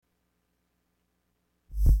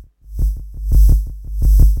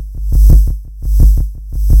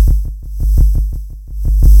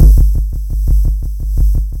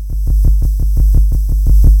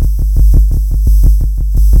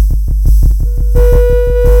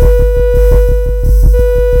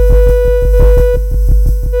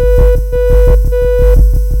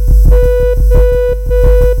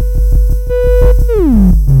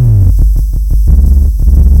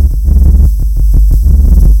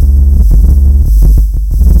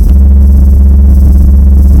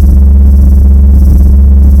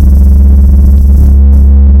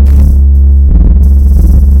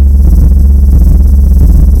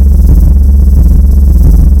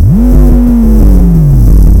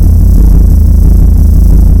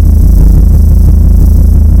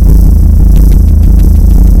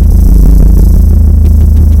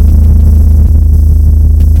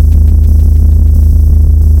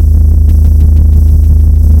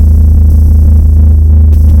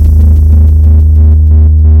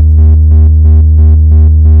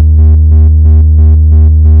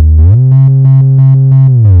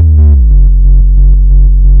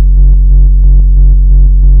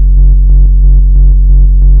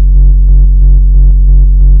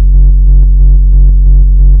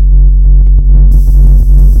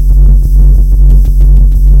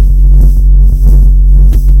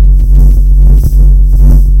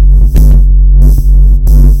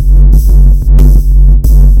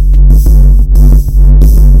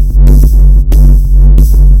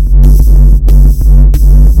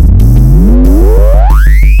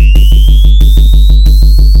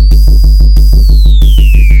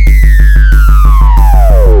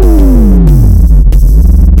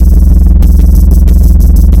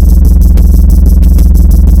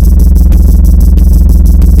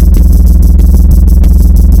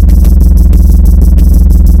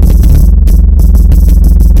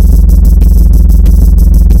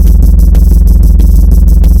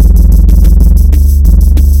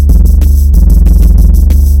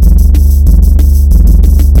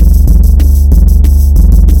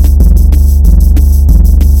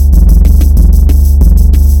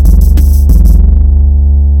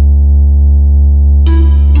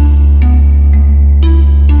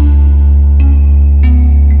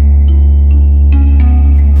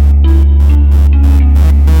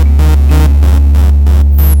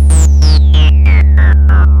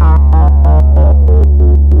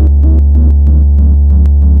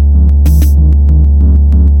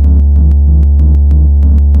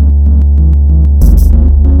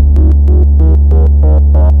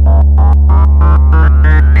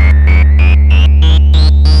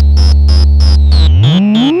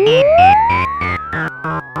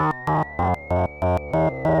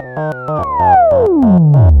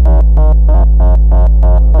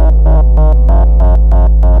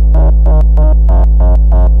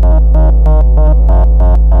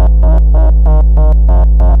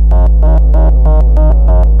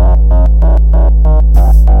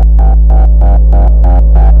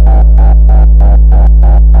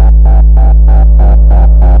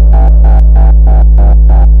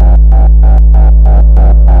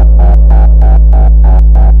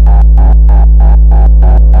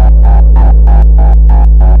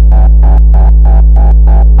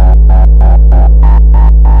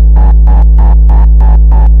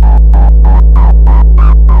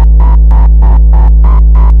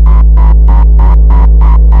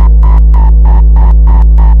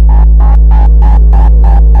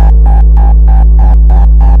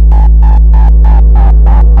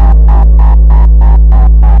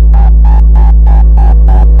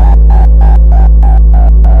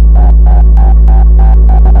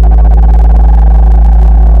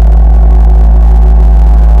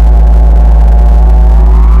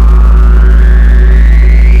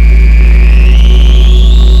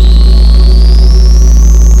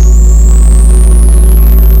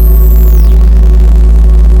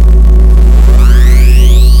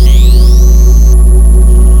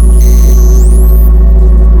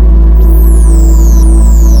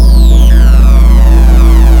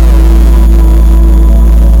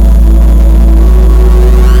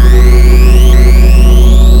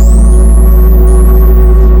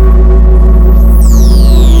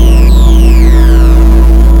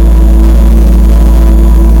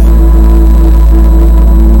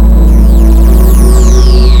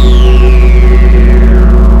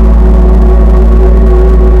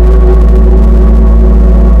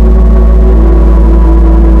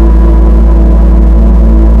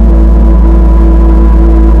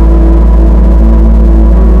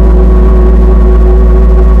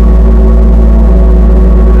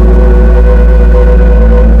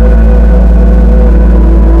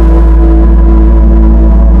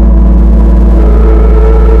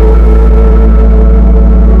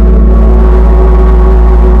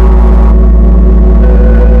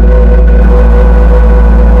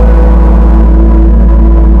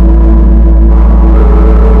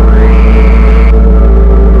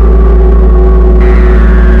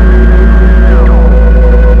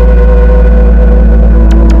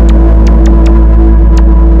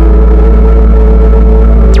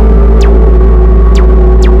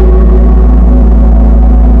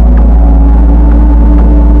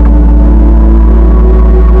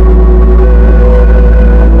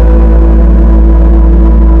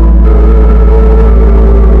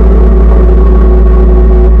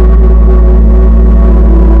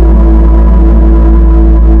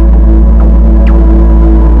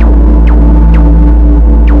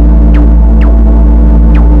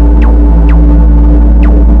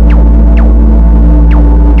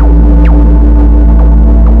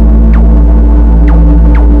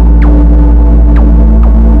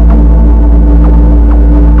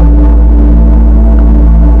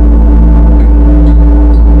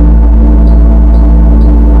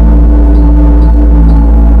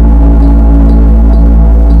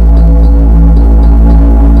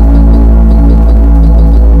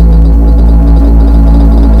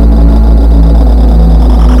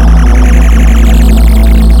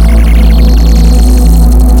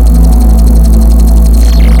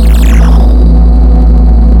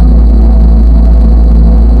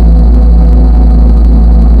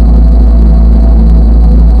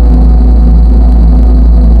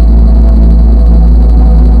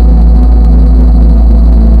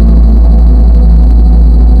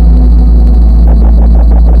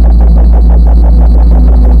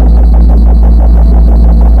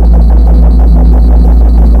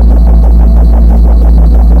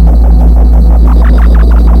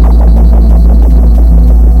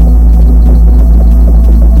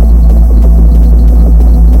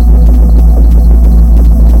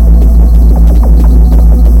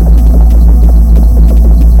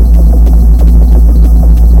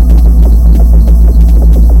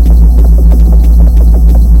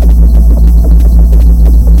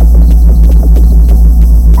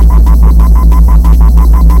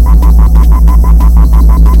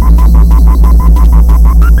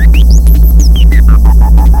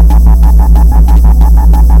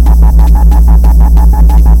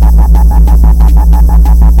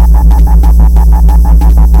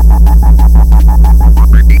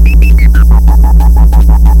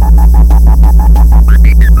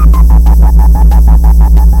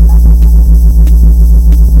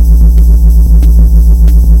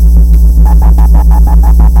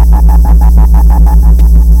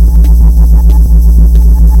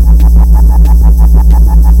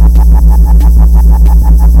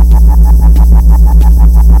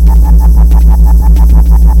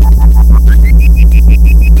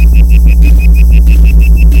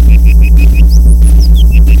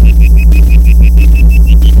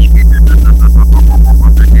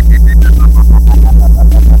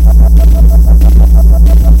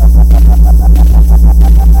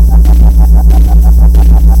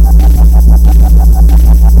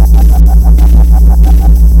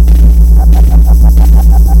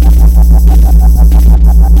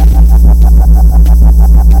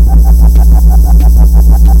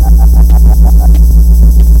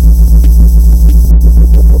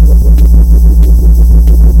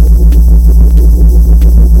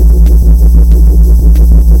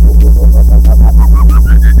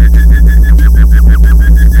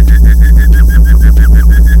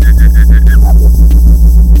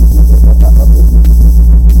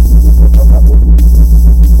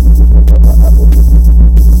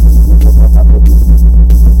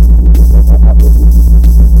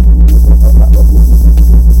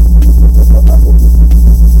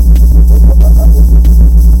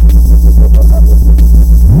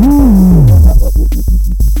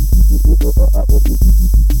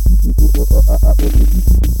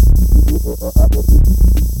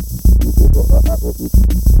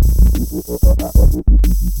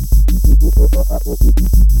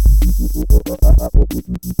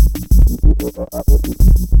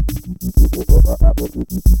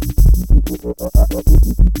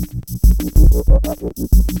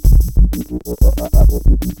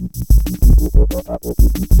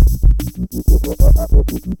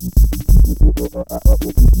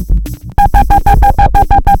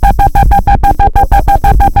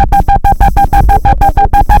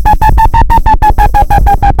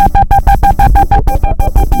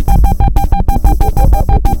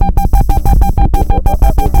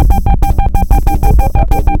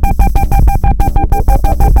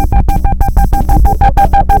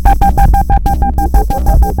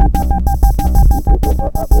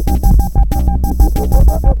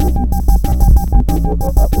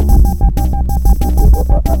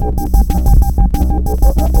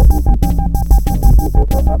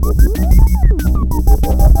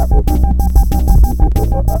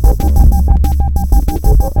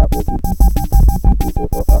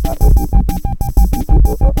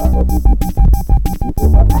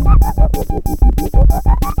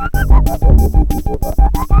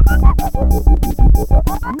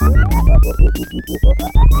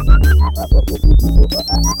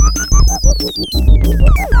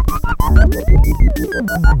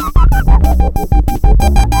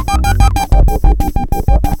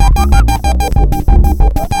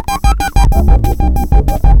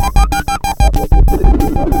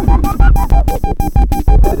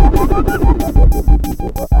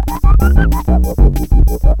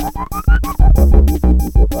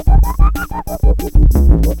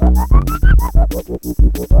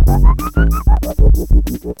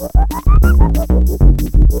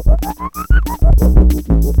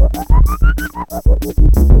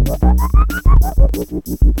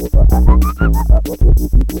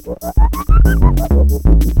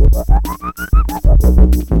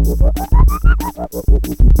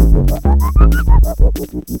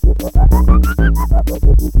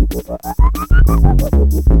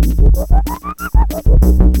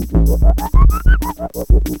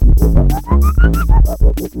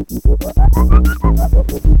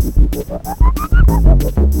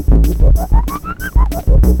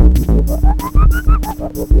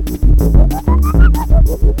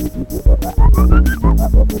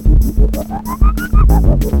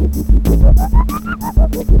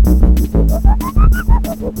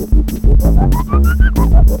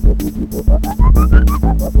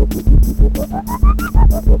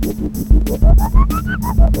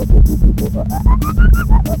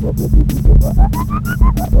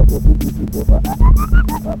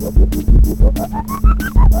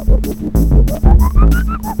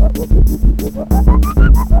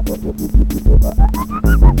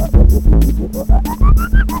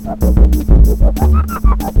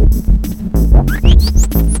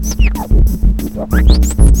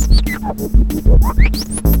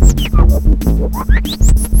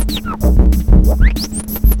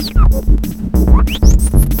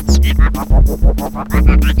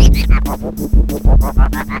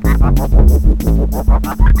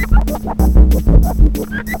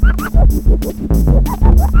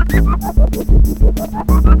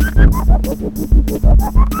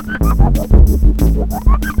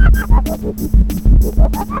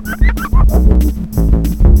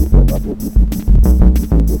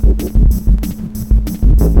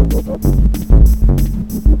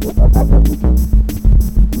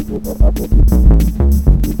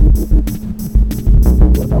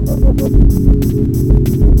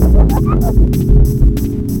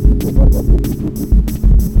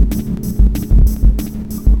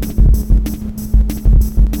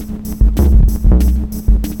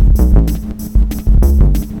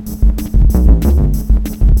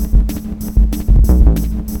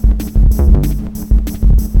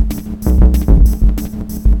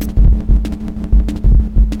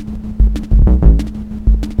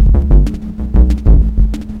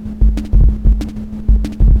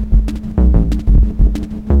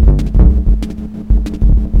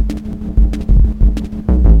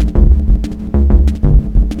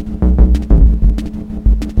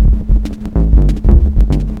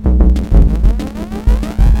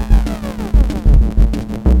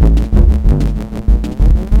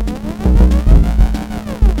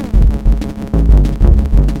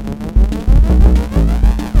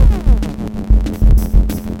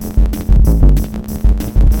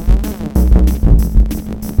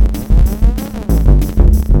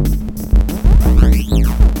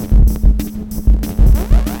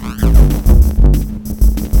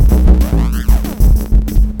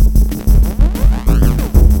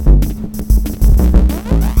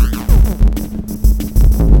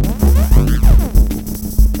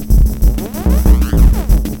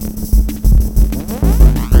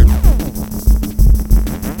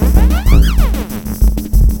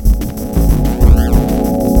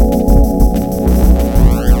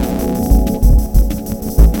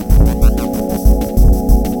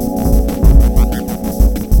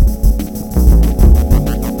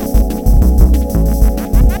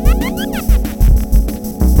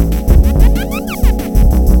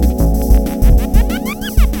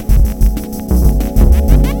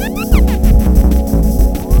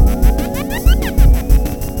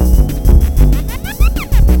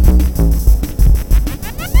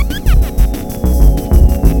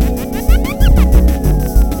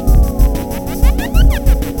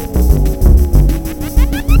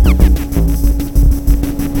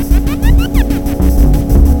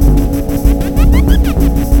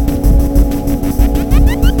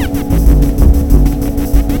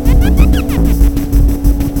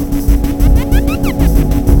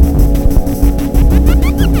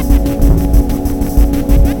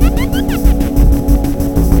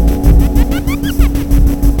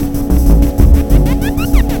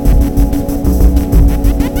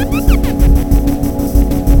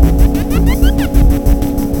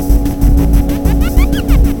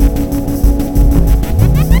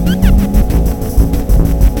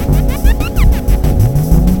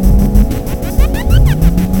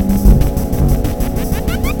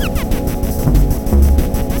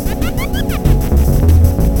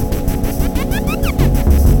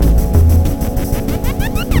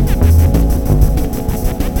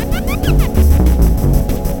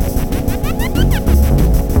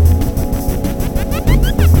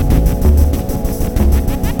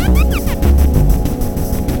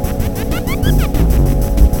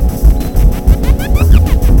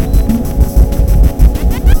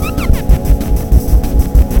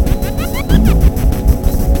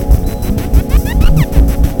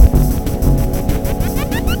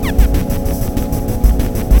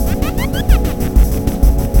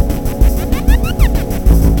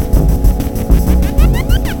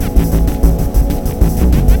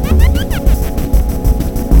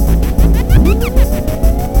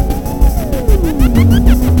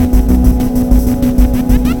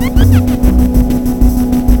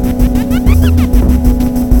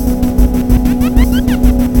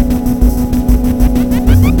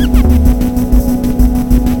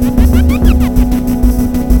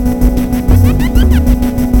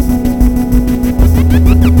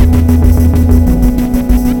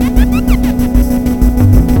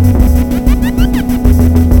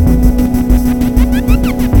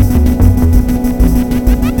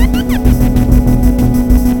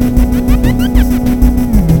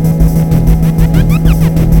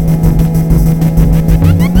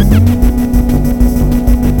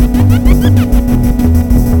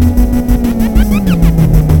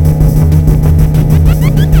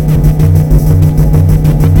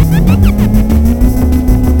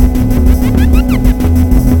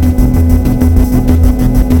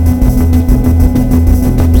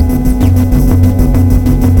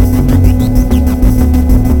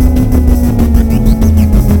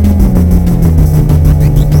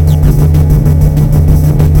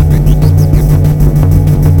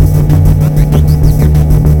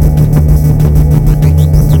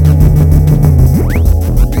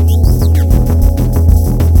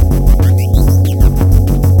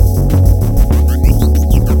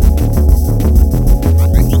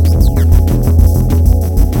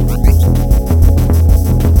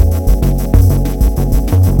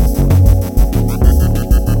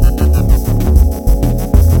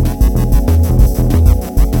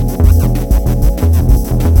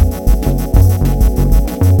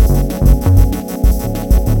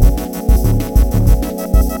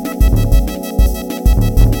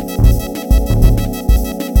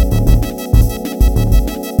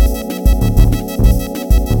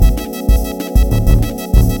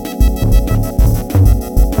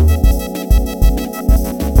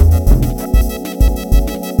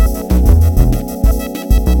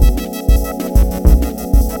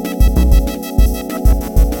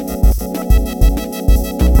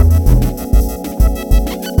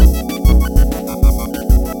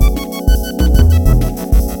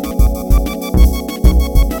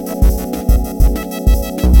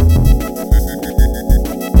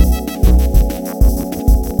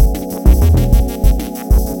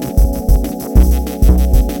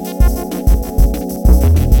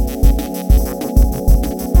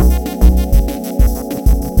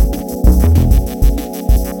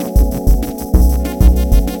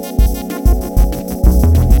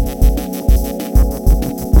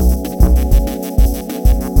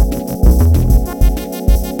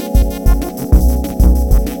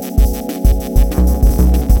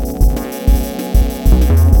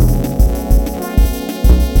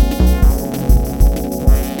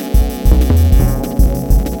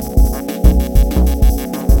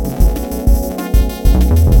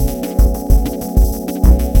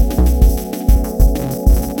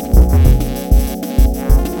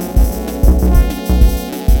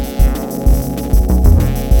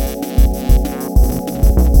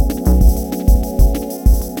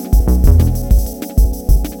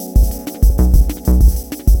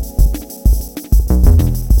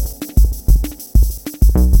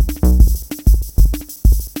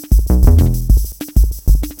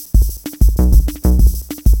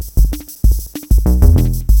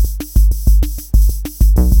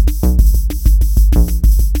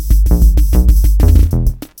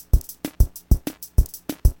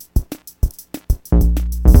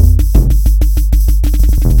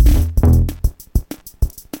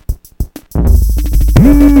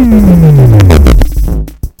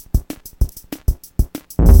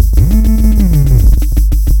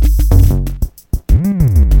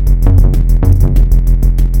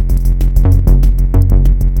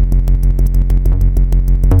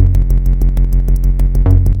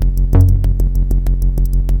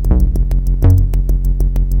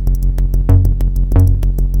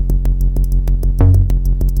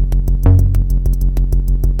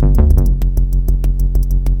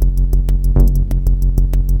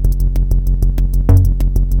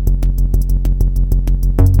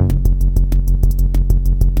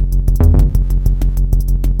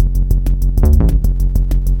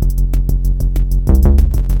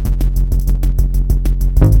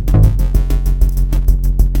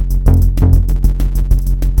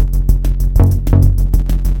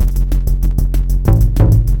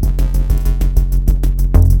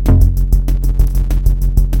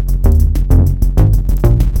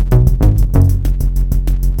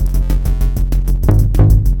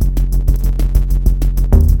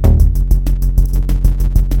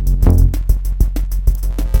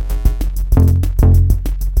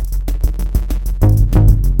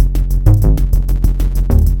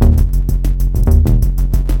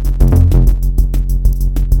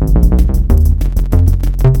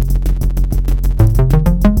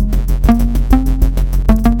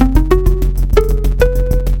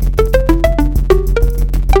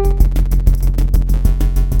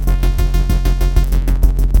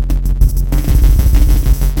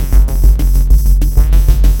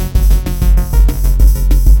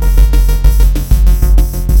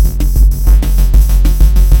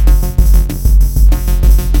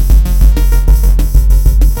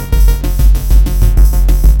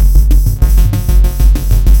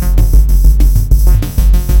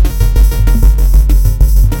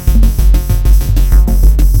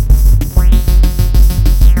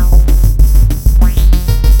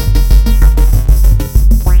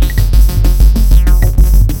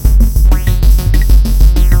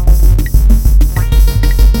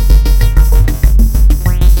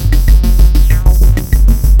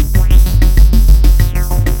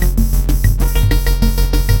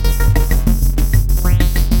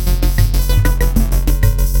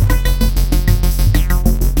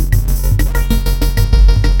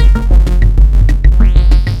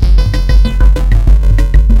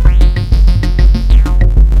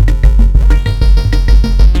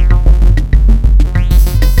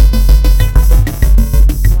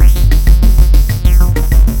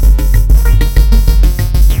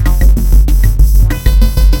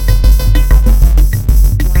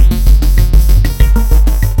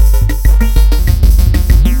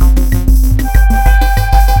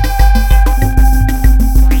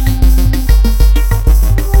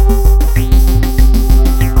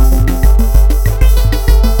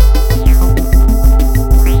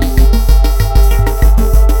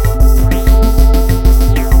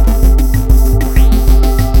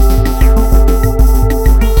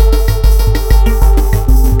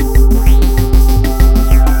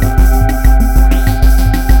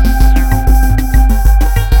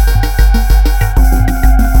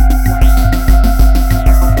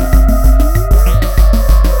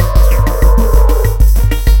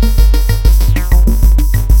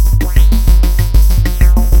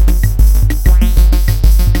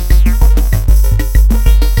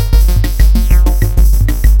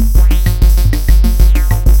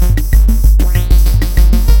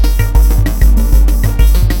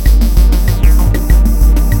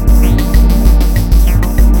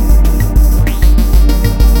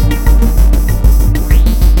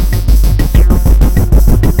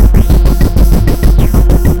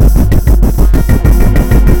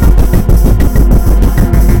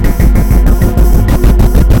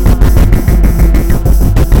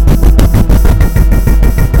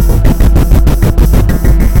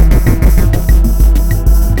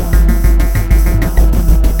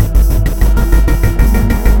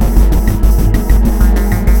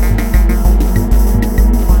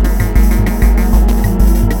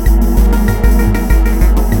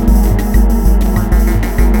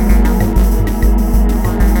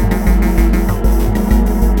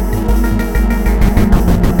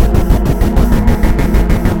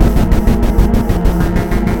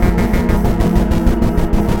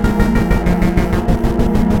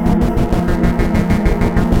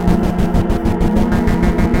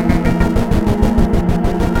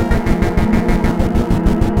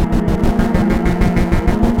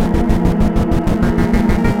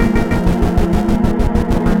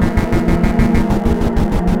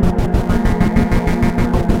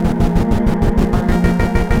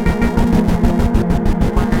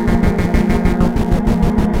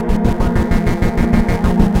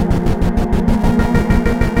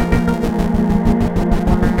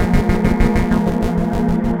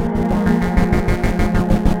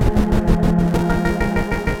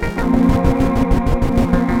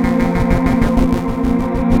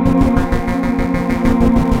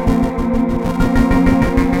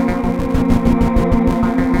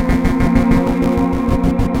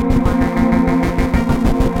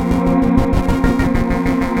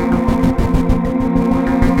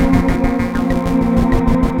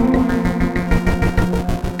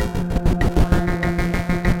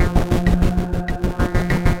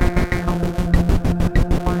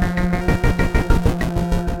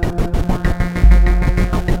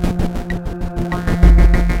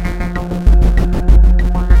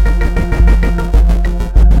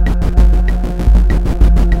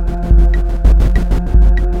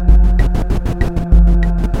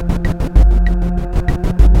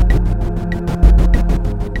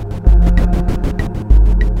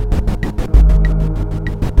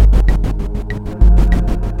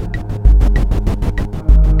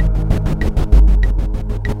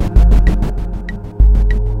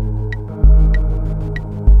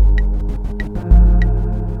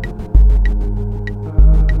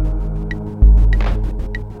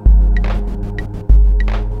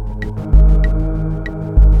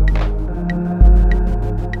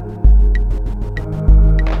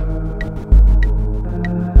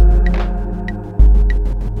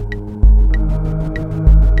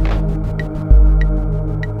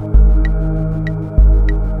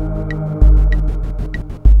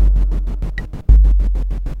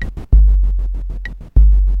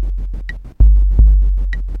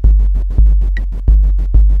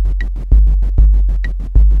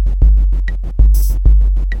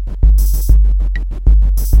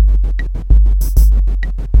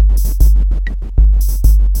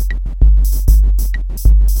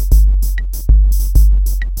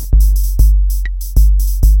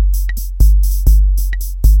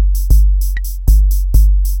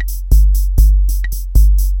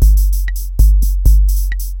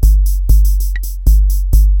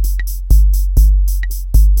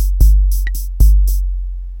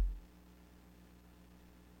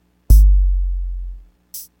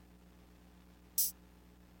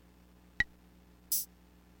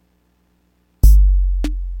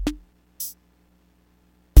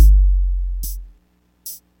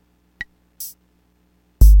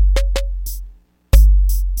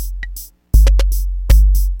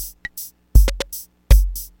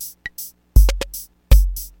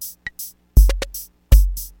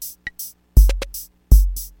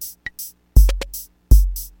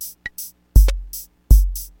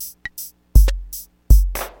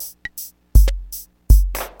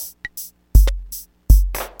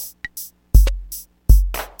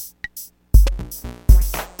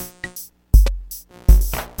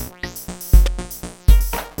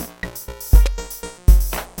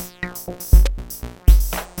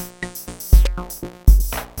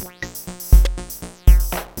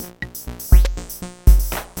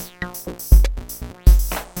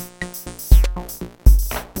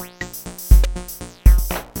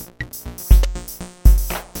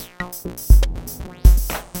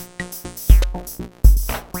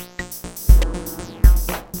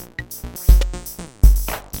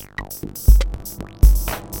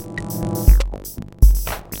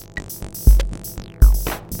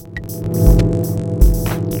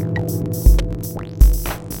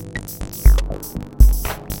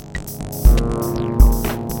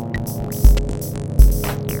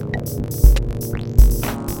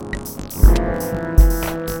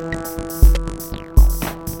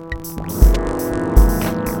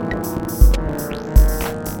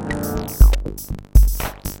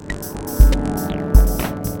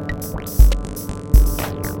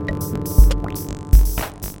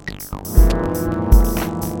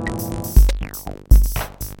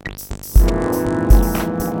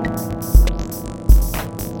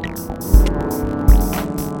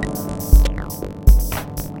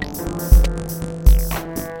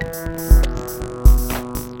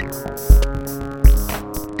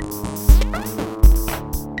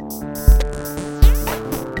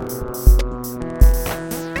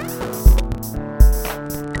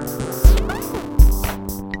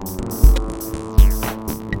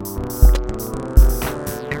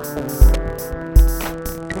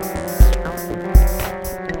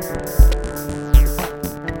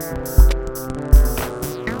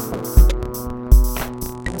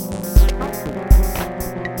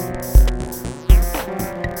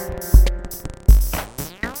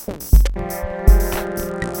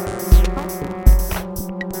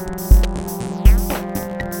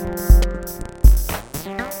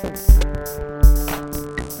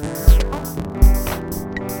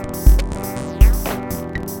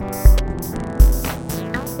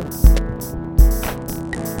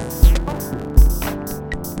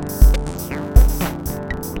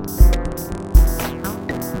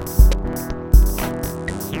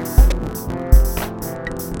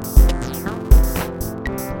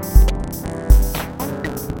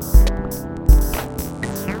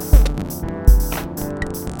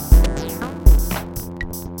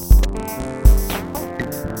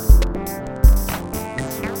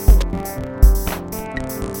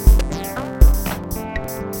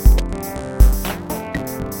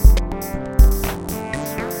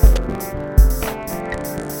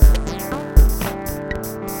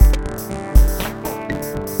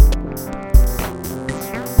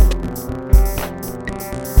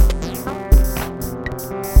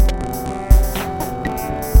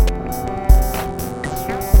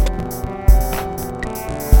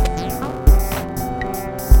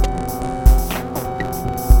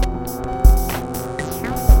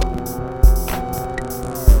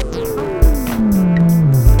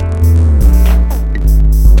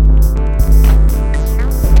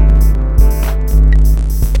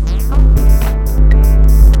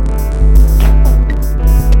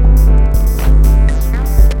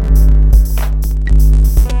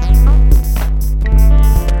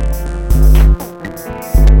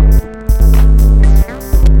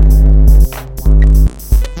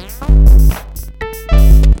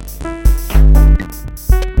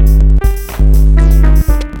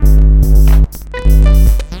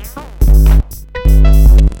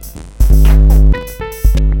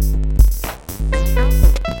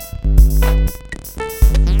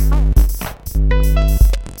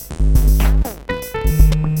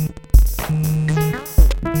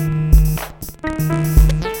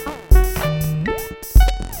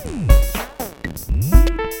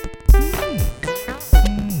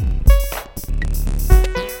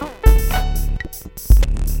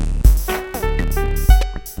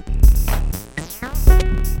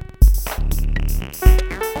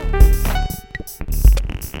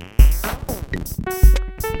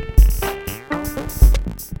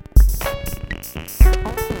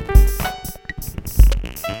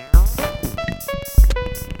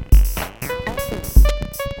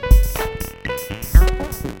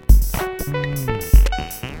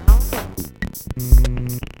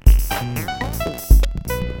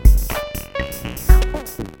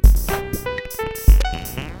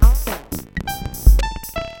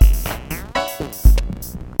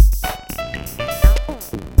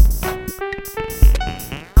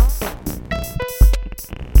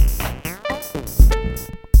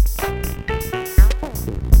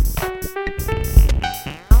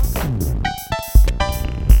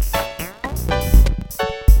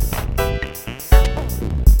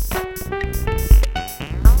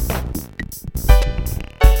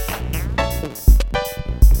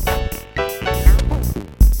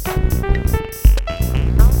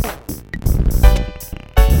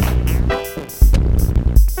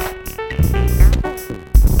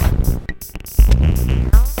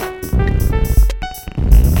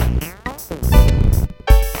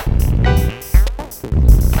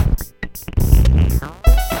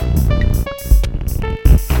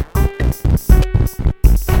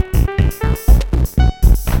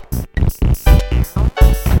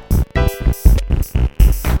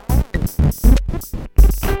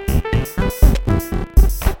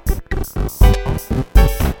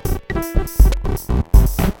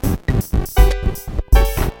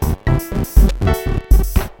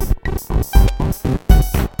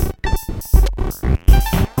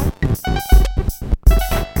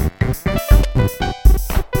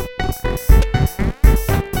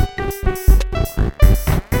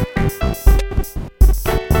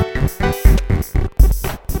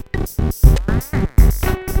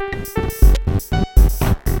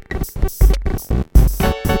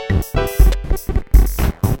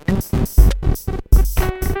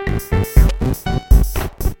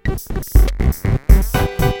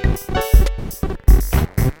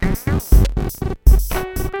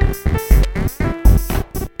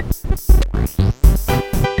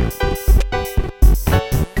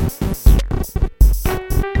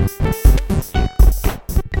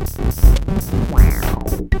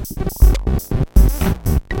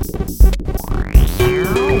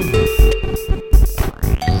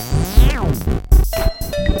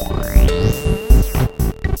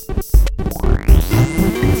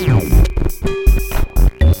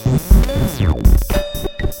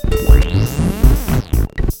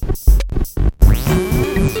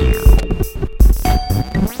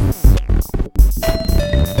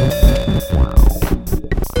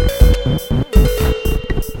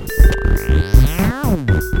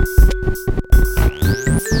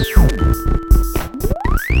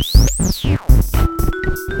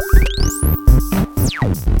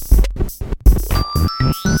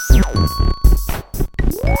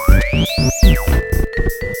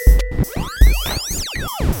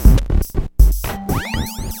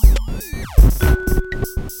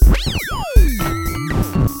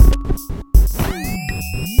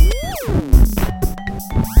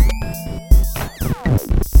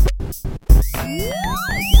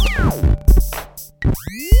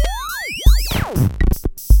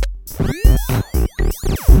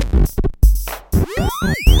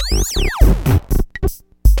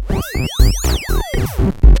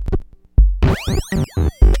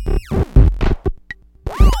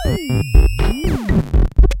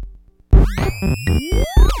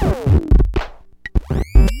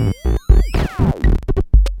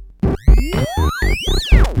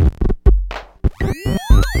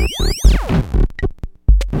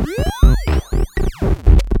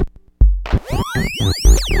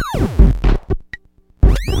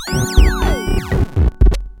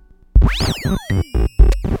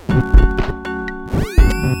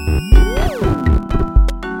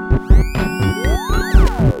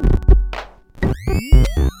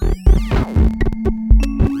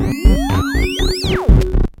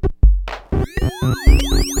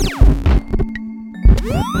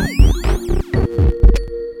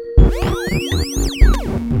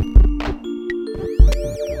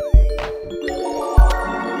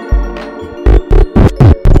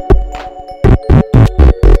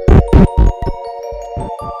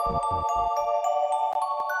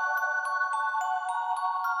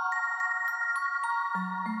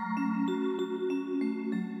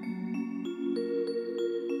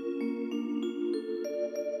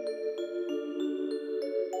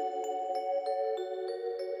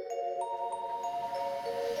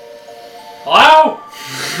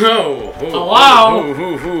Hello? Hello?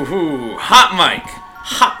 Hot mic.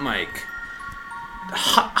 Hot mic.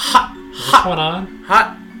 What's going on?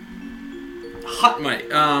 Hot mic.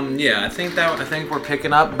 Yeah, I think we're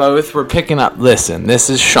picking up both. We're picking up. Listen, this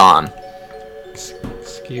is Sean.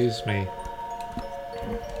 Excuse me.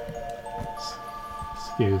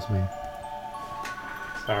 Excuse me.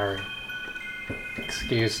 Sorry.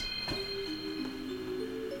 Excuse.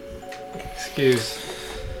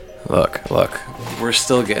 Look. We're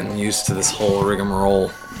still getting used to this whole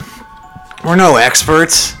rigmarole. We're no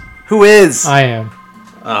experts. Who is? I am.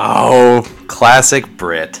 Oh, classic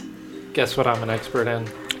Britt. Guess what I'm an expert in?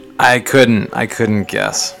 I couldn't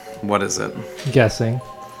guess. What is it? Guessing.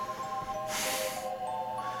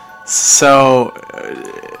 So,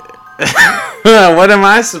 what am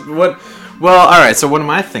I? Well, all right. So, what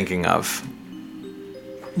am I thinking of?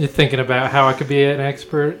 You're thinking about how I could be an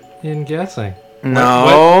expert in guessing.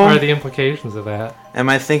 No. What are the implications of that? Am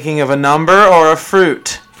I thinking of a number or a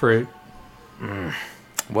fruit? Fruit.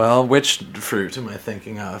 Well, which fruit am I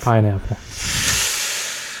thinking of? Pineapple.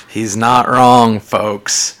 He's not wrong,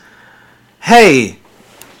 folks. Hey.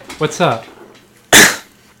 What's up?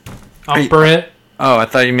 I'm Britt. Oh, I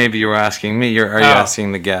thought maybe you were asking me. Are you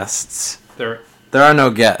asking the guests? There are no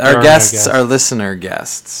guests. Our guests are listener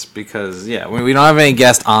guests because, we don't have any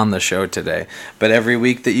guests on the show today. But every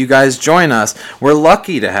week that you guys join us, we're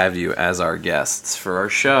lucky to have you as our guests for our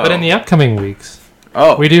show. But in the upcoming weeks,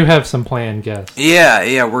 we do have some planned guests.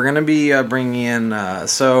 Yeah, we're going to be bringing in...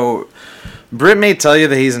 So, Britt may tell you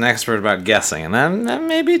that he's an expert about guessing, and that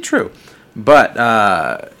may be true. But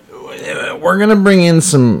we're going to bring in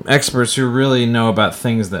some experts who really know about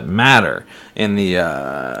things that matter in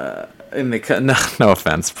the... No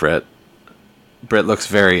offense, Britt. Britt looks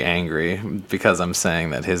very angry because I'm saying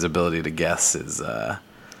that his ability to guess is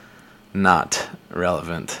not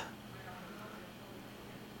relevant.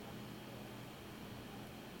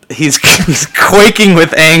 He's quaking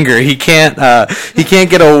with anger. He can't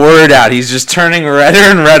get a word out. He's just turning redder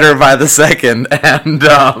and redder by the second, and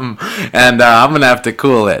I'm gonna have to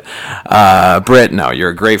cool it. Britt, no, you're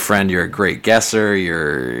a great friend. You're a great guesser.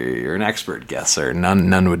 You're an expert guesser.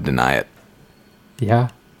 None would deny it. Yeah.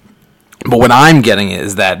 But what I'm getting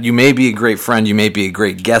is that you may be a great friend, you may be a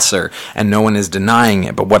great guesser, and no one is denying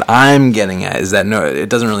it. But what I'm getting at is that no, it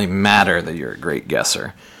doesn't really matter that you're a great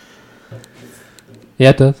guesser. Yeah,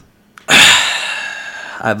 it does.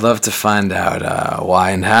 I'd love to find out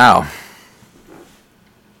why and how.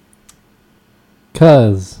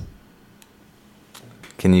 'Cause.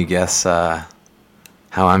 Can you guess how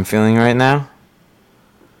I'm feeling right now?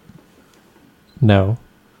 No.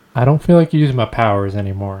 I don't feel like using my powers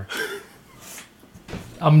anymore.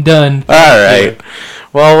 I'm done. All right.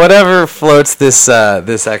 Well, whatever floats this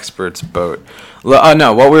expert's boat.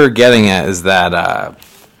 No, what we were getting at is that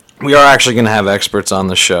we are actually going to have experts on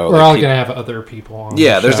the show. We're all going to have other people on the show.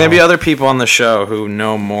 Yeah, there's going to be other people on the show who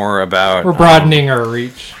know more about... We're broadening our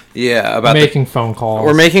reach. Yeah, about making phone calls.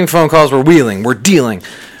 We're making phone calls. We're wheeling. We're dealing.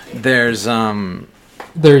 There's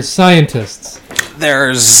scientists.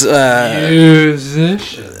 There's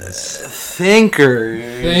musicians.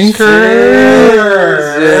 Thinkers.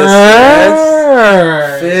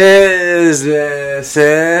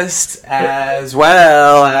 Physicists as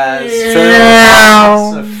well as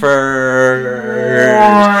philosophers.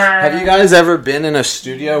 Have you guys ever been in a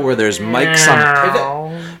studio where there's mics on pivot?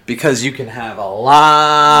 Because you can have a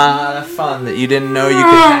lot of fun that you didn't know you could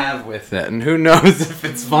have with it, and who knows if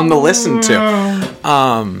it's fun to listen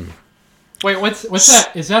to. Wait, what's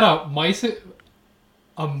that? Is that a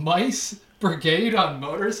mice brigade on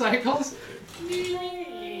motorcycles?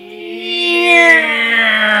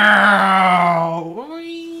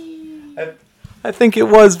 I think it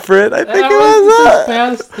was, Britt. I think it was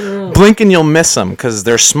fast through. Blink and you'll miss them because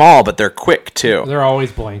they're small, but they're quick too. They're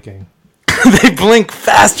always blinking. They blink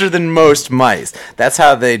faster than most mice. That's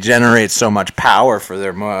how they generate so much power for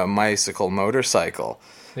their motorcycle.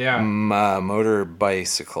 Yeah. Mycicle.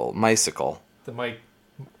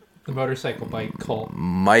 The motorcycle bike cult.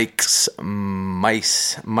 Mike's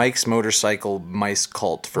motorcycle mice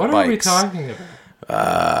cult for bikes. What are we talking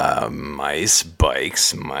about? Mice,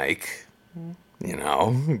 bikes, Mike. You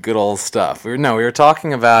know, good old stuff. We were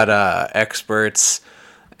talking about experts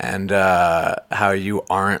and how you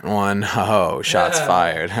aren't one. Oh, shots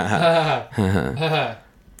fired.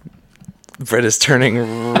 Britt is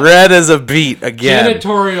turning red as a beet again.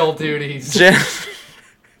 Janitorial duties.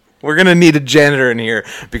 We're going to need a janitor in here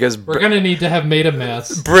because we're going to need to have made a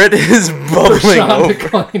mess. Britt is bubbling over. To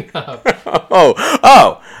clean up.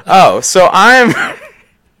 So I'm...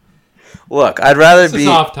 Look, I'd rather be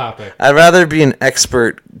off topic. I'd rather be an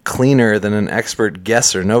expert cleaner than an expert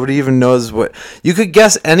guesser. Nobody even knows what you could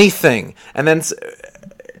guess anything, and then.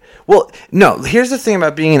 Well, no. Here's the thing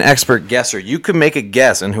about being an expert guesser: you could make a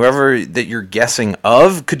guess, and whoever that you're guessing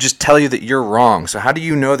of could just tell you that you're wrong. So how do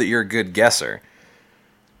you know that you're a good guesser?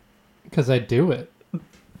 Because I do it.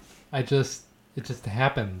 It just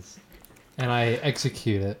happens, and I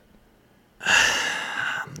execute it.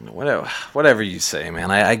 Whatever you say, man.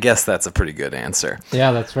 I guess that's a pretty good answer.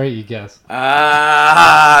 Yeah, that's right. You guess.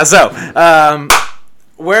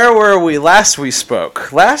 Where were we last we spoke?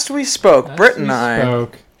 Britt and I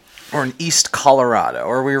were in East Colorado,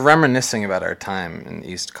 or we were reminiscing about our time in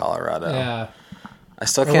East Colorado. Yeah. I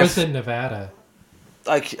still can't. Or was it Nevada?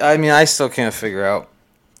 I still can't figure out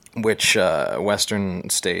which western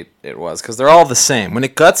state it was, because they're all the same. When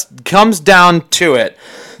it comes down to it,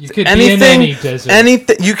 you could be in any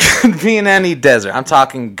desert. You could be in any desert. I'm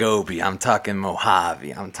talking Gobi. I'm talking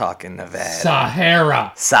Mojave. I'm talking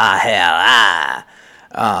Nevada. Sahara.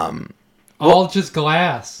 All just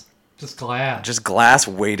glass. Just glass. Just glass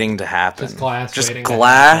waiting to happen. Just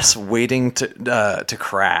glass. Waiting to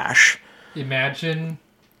crash. Imagine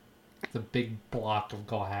the big block of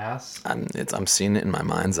glass. I'm seeing it in my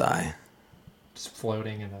mind's eye. Just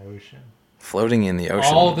floating in the ocean. Floating in the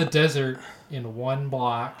ocean. All the desert in one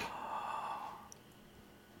block.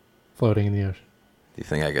 Floating in the ocean. Do you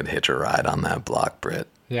think I could hitch a ride on that block, Britt?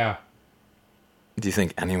 Yeah. Do you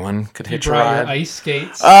think anyone could hitch a ride? You brought your ice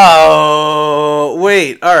skates? Oh,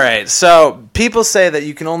 wait. All right. So people say that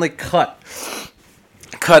you can only cut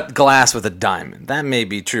glass with a diamond. That may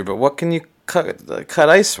be true, but what can you cut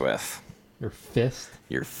ice with? Your fist?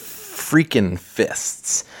 Your freaking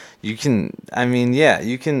fists. You can,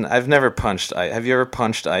 you can. I've never punched ice. Have you ever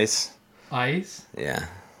punched ice? Ice? Yeah.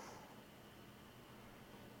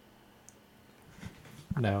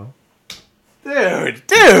 No.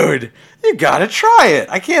 Dude, you gotta try it.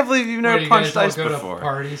 I can't believe you've never punched ice before. You guys all go to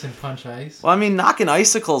parties and punch ice? Well, knocking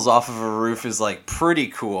icicles off of a roof is pretty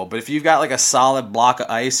cool. But if you've got a solid block of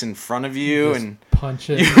ice in front of you and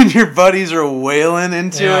punch it, you and your buddies are wailing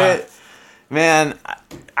into it, man.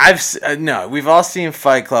 We've all seen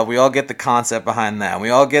Fight Club. We all get the concept behind that.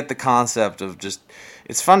 We all get the concept of just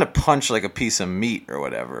it's fun to punch a piece of meat or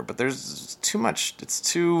whatever. But there's too much. It's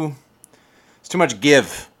too much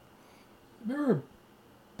give. Remember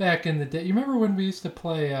back in the day? You remember when we used to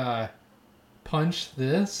play Punch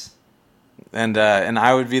This? And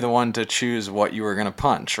I would be the one to choose what you were going to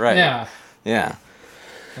punch, right? Yeah. Yeah.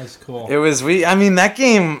 That's cool. It was, that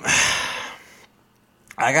game,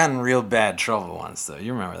 I got in real bad trouble once, though.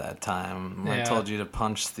 You remember that time when I told you to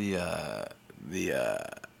punch the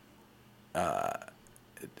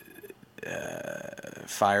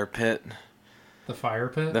fire pit? The fire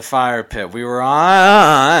pit? The fire pit. We were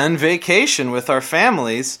on vacation with our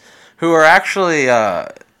families, who are actually...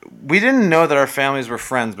 we didn't know that our families were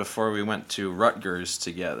friends before we went to Rutgers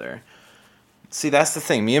together. See, that's the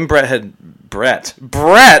thing. Me and Brett.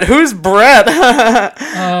 Who's Brett?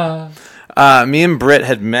 Me and Britt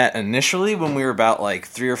had met initially when we were about like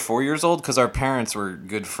 3 or 4 years old because our parents were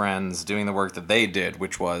good friends doing the work that they did,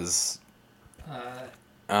 which was...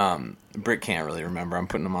 Britt can't really remember. I'm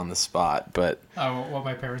putting him on the spot, but... Oh, what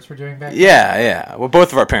my parents were doing back then? Yeah. What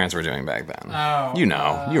both of our parents were doing back then. Oh. You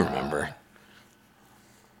know. You remember.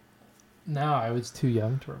 No, I was too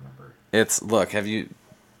young to remember. Look, have you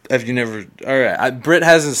never... All right, Britt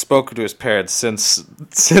hasn't spoken to his parents since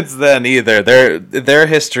then either. Their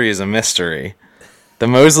history is a mystery. The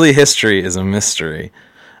Mosley history is a mystery.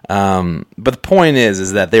 But the point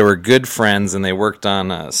is that they were good friends and they worked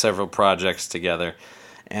on several projects together.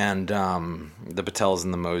 And the Patels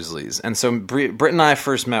and the Mosleys. And so Britt and I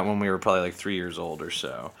first met when we were probably like 3 years old or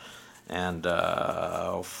so. And,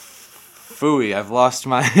 phooey, I've lost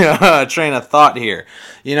my train of thought here.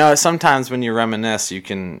 You know, sometimes when you reminisce, you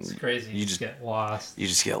can... It's crazy. You just get lost. You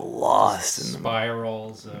just get lost in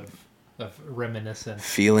spirals of reminiscence.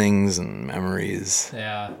 Feelings and memories.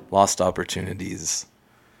 Yeah. Lost opportunities.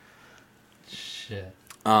 Shit.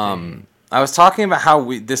 I was talking about how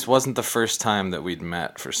this wasn't the first time that we'd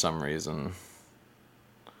met for some reason.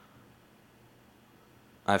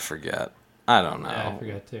 I forget. I don't know. Yeah, I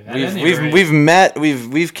forget too.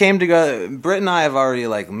 We've came together. Britt and I have already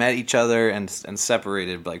like met each other and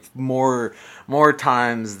separated like more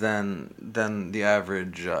times than the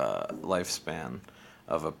average lifespan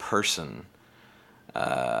of a person.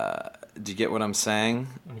 Do you get what I'm saying?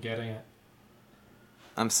 I'm getting it.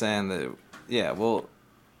 I'm saying that. Yeah. Well.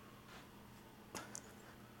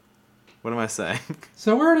 What am I saying?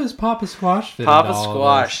 So where does Papa Squash fit? Papa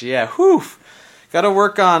Squash, yeah. Whew. Got to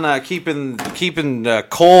work on keeping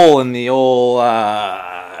coal in the old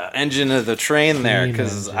engine of the train there,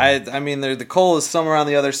 because I mean the coal is somewhere on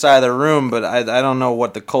the other side of the room, but I don't know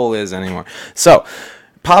what the coal is anymore. So,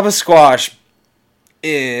 Papa Squash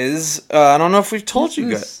is I don't know if we've told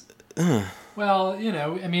you guys. Well, you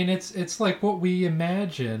know, I mean it's like what we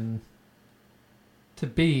imagine to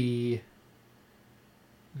be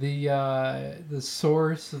the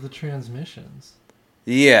source of the transmissions.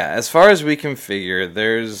 Yeah, as far as we can figure,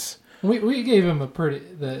 there's... We gave him kind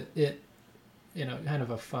of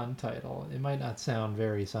a fun title. It might not sound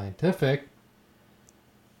very scientific,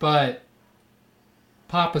 but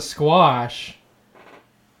Papa Squash,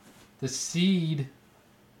 the seed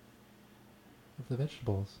of the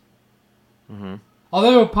vegetables. Mm-hmm.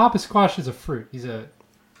 Although Papa Squash is a fruit.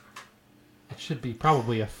 It should be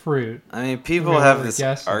probably a fruit. I mean, people have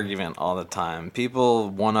this argument all the time. People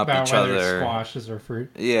one-up each other. Whether squashes are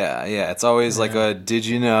fruit. Yeah. It's always like a did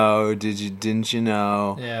you know, didn't you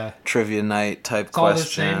know, trivia night type question.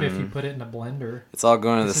 It's all the same if you put it in a blender. It's all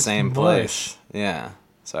going to the same place. Yeah.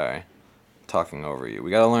 Sorry. Talking over you.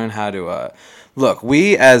 We got to learn how to... Look,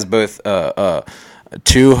 we as both...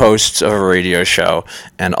 two hosts of a radio show,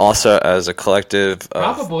 and also as a collective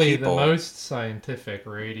of probably people. The most scientific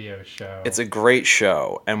radio show. It's a great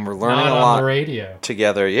show, and we're learning a lot on the radio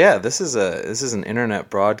together. Yeah, this is an internet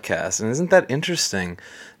broadcast, and isn't that interesting?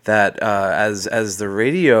 That as the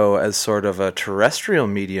radio, as sort of a terrestrial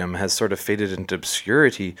medium, has sort of faded into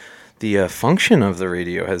obscurity, the function of the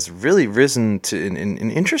radio has really risen to in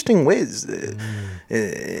interesting ways.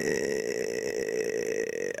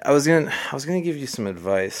 I was gonna give you some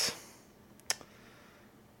advice.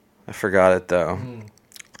 I forgot it though.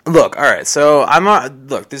 Look, all right. So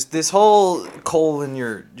this whole coal in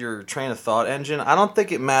your train of thought engine. I don't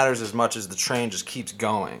think it matters as much as the train just keeps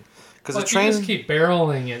going. Because the train you just keep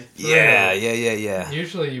barreling it through. Yeah.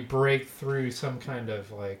 Usually you break through some kind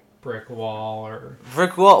of like brick wall or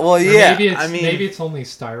Well, yeah. Maybe it's only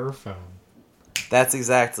styrofoam. That's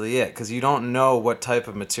exactly it, because you don't know what type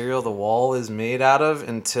of material the wall is made out of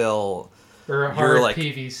until or hard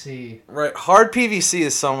PVC. Right, hard PVC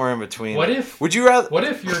is somewhere in between. What if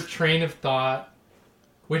your train of thought?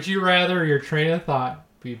 Would you rather your train of thought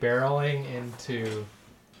be barreling into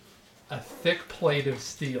a thick plate of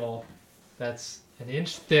steel that's an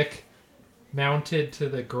inch thick, mounted to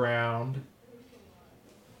the ground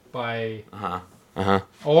by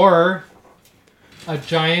or a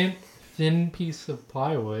giant thin piece of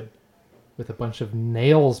plywood with a bunch of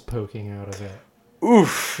nails poking out of it?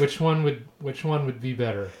 Oof. Which one would be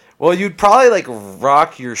better? Well, you'd probably like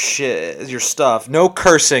rock your stuff. No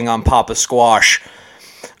cursing on Papa Squash.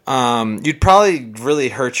 You'd probably really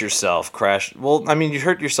hurt yourself. Crash. Well, I mean, you'd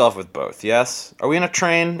hurt yourself with both. Yes. Are we in a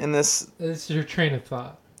train in this? It's your train of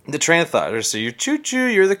thought. The train of thought. So you're choo-choo.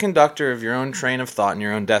 You're the conductor of your own train of thought and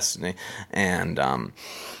your own destiny. And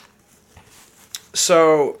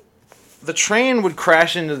so the train would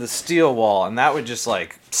crash into the steel wall, and that would just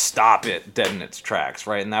like stop it dead in its tracks,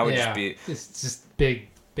 right? And that would just be it's just big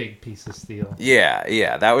piece of steel.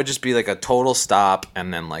 Yeah, that would just be like a total stop,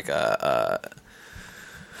 and then like you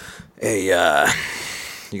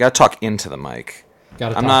gotta talk into the mic.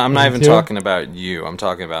 I'm not even talking about you. I'm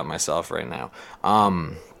talking about myself right now.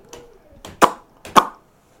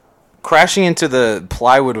 Crashing into the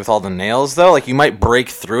plywood with all the nails, though, like you might break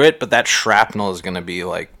through it, but that shrapnel is gonna be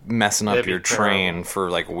like messing up your train for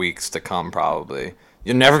like weeks to come. Probably,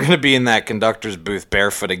 you're never gonna be in that conductor's booth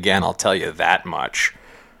barefoot again. I'll tell you that much.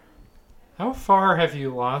 How far have you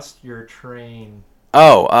lost your train?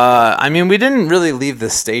 Oh, I mean, we didn't really leave the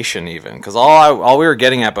station even, because all we were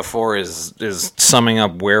getting at before is summing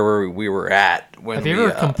up where we were at. Have you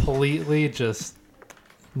ever completely just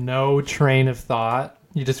no train of thought?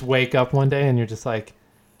 You just wake up one day and you're just like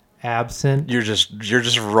absent. You're just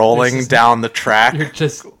rolling down the track. You're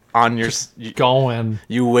just going.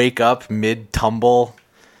 You wake up mid tumble.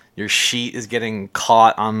 Your sheet is getting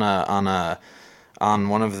caught on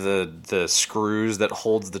one of the screws that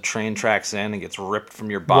holds the train tracks in and gets ripped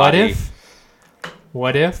from your body.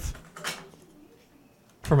 What if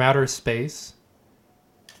from outer space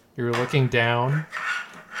you're looking down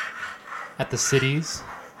at the cities,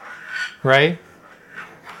 right?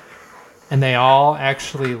 And they all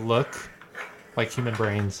actually look like human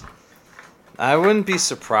brains. I wouldn't be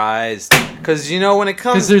surprised, because when it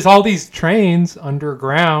comes... Because there's all these trains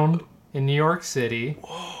underground in New York City.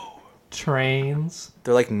 Whoa. Trains.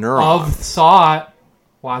 They're like neurons. Of thought.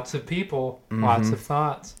 Lots of people. Mm-hmm. Lots of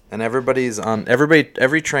thoughts. And every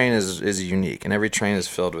train is unique, and every train is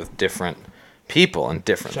filled with different people and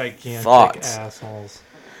different gigantic thoughts. Assholes.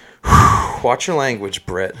 Watch your language,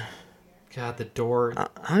 Britt. God, the door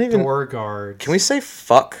guards. Can we say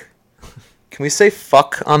fuck? Can we say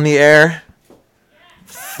fuck on the air?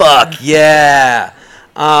 Fuck, yeah.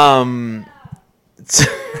 We're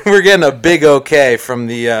getting a big okay from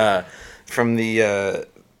the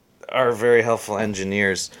our very helpful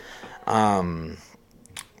engineers. So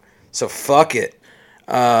fuck it.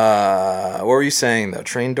 What were you saying though?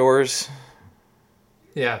 Train doors?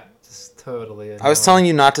 Yeah, just totally annoying. I was telling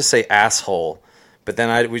you not to say asshole, but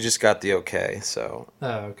then we just got the okay. So. Oh,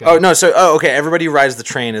 okay. Oh no! Okay. Everybody who rides the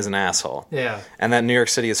train is an asshole. Yeah. And that New York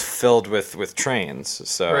City is filled with trains.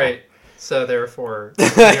 So. Right. So therefore, New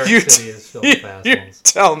York City is filled with assholes. You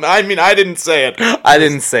tell me. I mean, I didn't say it. I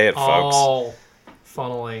didn't say it, folks. All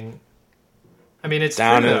funneling. I mean, it's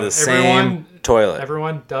down into the same toilet.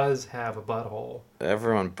 Everyone does have a butthole.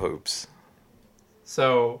 Everyone poops.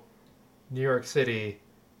 So, New York City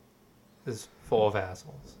is full of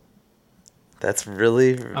assholes. That's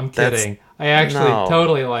really... I'm kidding. I actually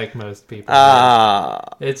totally like most people.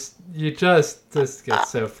 You just get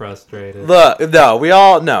so frustrated. Look, no, we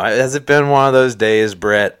all... No, has it been one of those days,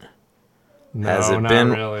 Britt? No, not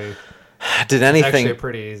really. Did anything... It's actually a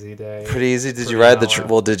pretty easy day. Pretty easy? Did you ride the train?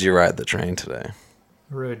 Well, did you ride the train today?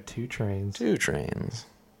 I rode 2 trains. 2 trains.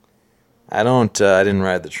 I didn't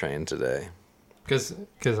ride the train today. Because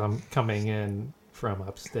I'm coming in from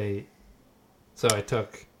upstate. So I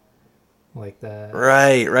took... like that.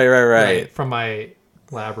 Right. From my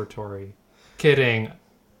laboratory. Kidding.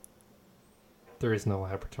 There is no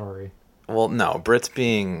laboratory. Well, no. Britt's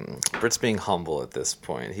being humble at this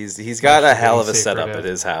point. He's got a hell of a setup at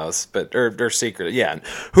his house, but or secret. Yeah.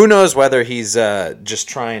 Who knows whether he's just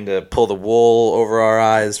trying to pull the wool over our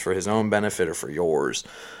eyes for his own benefit or for yours.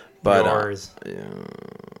 But yours.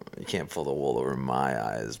 You can't pull the wool over my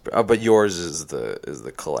eyes. But yours is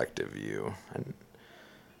the collective view. And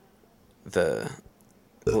the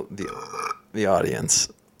audience.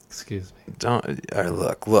 Excuse me.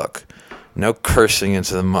 Look. No cursing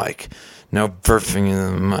into the mic. No burping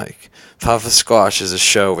into the mic. Papa Squash is a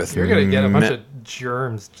show with... You're going to get a bunch of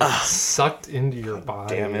germs sucked into your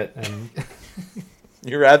body. Damn it. And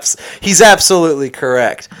he's absolutely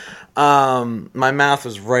correct. My mouth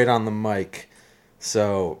was right on the mic.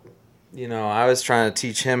 So, I was trying to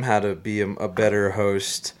teach him how to be a better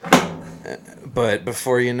host. But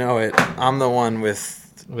before you know it, I'm the one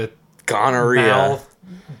with gonorrhea. Mouth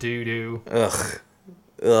doo-doo.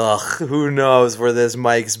 Ugh, who knows where this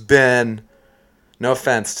mic's been? No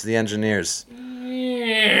offense to the engineers. What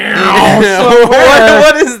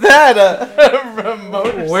is that? A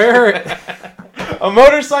motorcycle? Where? A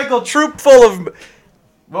motorcycle troop full of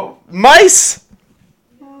mice?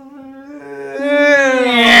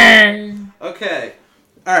 Okay.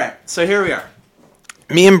 Alright, so here we are.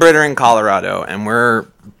 Me and Britt are in Colorado, and we're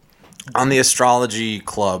on the astrology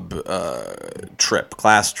club trip,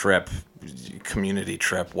 class trip, community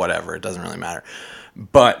trip, whatever. It doesn't really matter.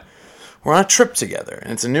 But we're on a trip together,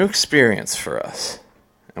 and it's a new experience for us.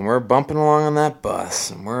 And we're bumping along on that bus,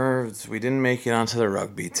 and we didn't make it onto the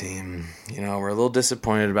rugby team. You know, we're a little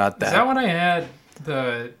disappointed about that. Is that when I had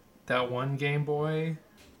that one Game Boy?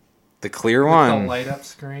 The clear with one. The light up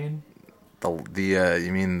screen? You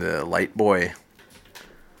mean the Light Boy?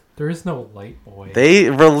 There is no Light Boy. They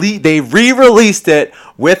re-released it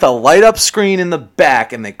with a light up screen in the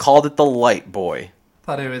back, and they called it the Light Boy. I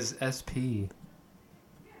thought it was SP.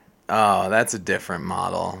 Oh, that's a different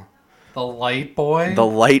model. The Light Boy? The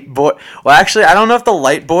Light Boy. Well, actually, I don't know if the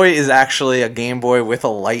Light Boy is actually a Game Boy with a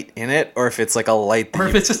light in it, or if it's like a light that or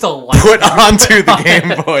if it's just a light put onto the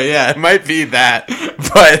Game Boy. Yeah, it might be that.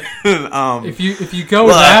 But if you go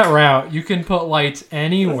that route, you can put lights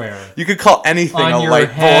anywhere. You could call anything on a your Light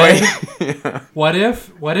head. Boy. Yeah. What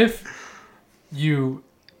if you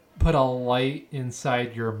put a light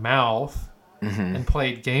inside your mouth and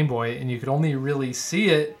played Game Boy, and you could only really see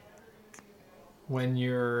it when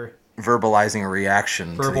you're verbalizing a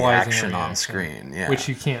reaction to the action on screen, yeah, which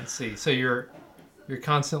you can't see. So you're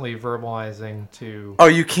constantly verbalizing to. Oh,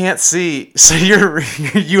 you can't see, so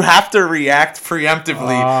you have to react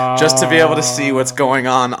preemptively just to be able to see what's going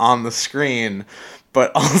on the screen,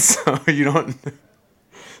 but also you don't.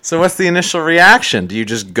 So what's the initial reaction? Do you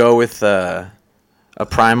just go with a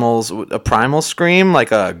primal scream,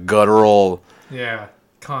 like a guttural? Yeah.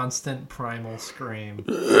 Constant primal scream.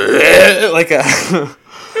 Like a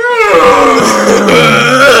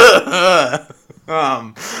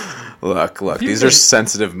look, these are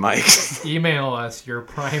sensitive mics. Email us your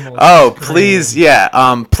primal Oh, scream. please,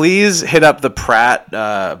 yeah. Please hit up the Pratt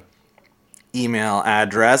email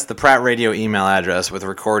address, the Pratt Radio email address with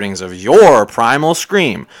recordings of your primal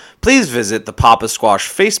scream. Please visit the Papa Squash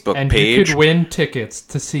Facebook and page. You could win tickets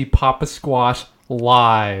to see Papa Squash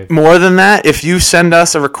live. More than that, if you send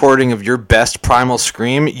us a recording of your best primal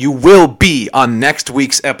scream, you will be on next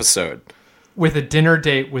week's episode. With a dinner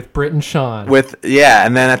date with Britt and Sean. And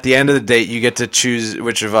then at the end of the date, you get to choose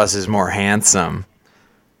which of us is more handsome.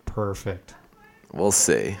 Perfect. We'll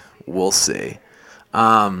see.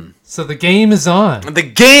 So the game is on. The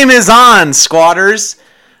game is on, squatters.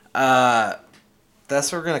 That's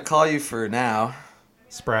what we're going to call you for now.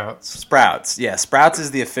 Sprouts. Yeah, Sprouts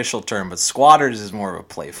is the official term, but Squatters is more of a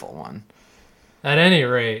playful one. At any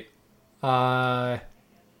rate, that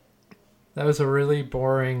was a really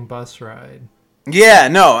boring bus ride. Yeah,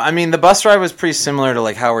 no, I mean, the bus ride was pretty similar to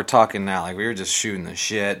like how we're talking now. Like, we were just shooting the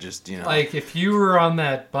shit, just, you know. Like, if you were on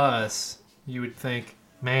that bus, you would think,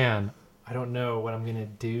 man, I don't know what I'm going to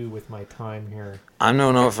do with my time here. I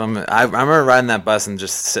don't know if I remember riding that bus and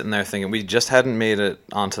just sitting there thinking, we just hadn't made it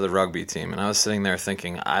onto the rugby team. And I was sitting there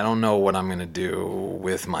thinking, I don't know what I'm going to do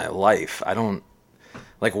with my life.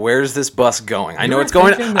 Where's this bus going? I know it's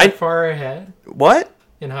going. That far ahead? What?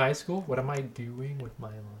 In high school? What am I doing with my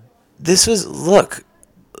life?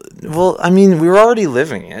 Well, I mean, we were already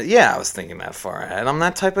living it. Yeah, I was thinking that far ahead. I'm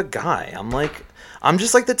that type of guy. I'm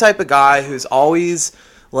just like the type of guy who's always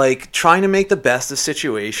like trying to make the best of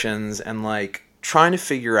situations and like trying to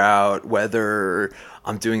figure out whether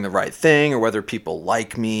I'm doing the right thing or whether people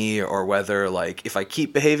like me or whether like if I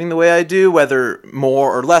keep behaving the way I do, whether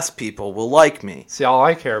more or less people will like me. See, all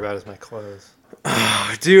I care about is my clothes.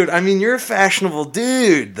 Oh, dude, I mean, you're a fashionable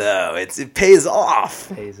dude, though. It pays off.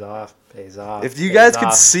 Pays off. If you guys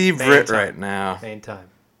could see Britt right now. Main time.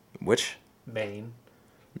 Which? Main.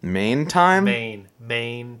 Main time?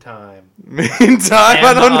 Main time. Main time?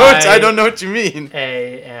 I don't know what you mean.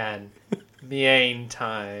 A-N. Main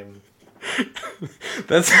time.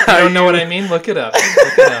 That's how you don't know what I mean? Look it up.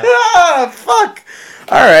 Ah, fuck.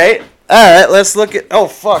 All right, let's look at... Oh,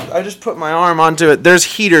 fuck, I just put my arm onto it. There's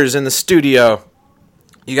heaters in the studio.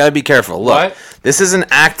 You gotta be careful. Look, This is an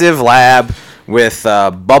active lab with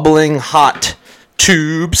bubbling hot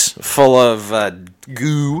tubes full of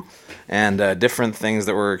goo and different things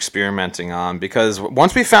that we're experimenting on. Because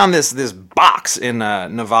once we found this box in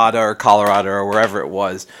Nevada or Colorado or wherever it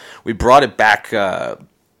was, we brought it back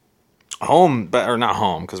home, or not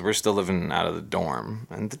home, because we're still living out of the dorm.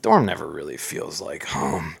 And the dorm never really feels like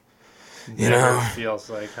home. You know?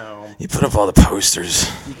 Feels like home. You put up all the posters.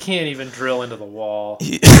 You can't even drill into the wall.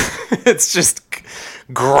 It's just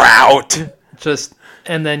grout.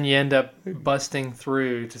 And then you end up busting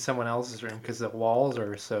through to someone else's room because the walls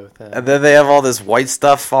are so thin. And then they have all this white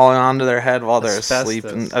stuff falling onto their head while they're asleep.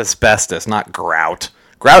 Asbestos, not grout.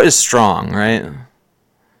 Grout is strong, right?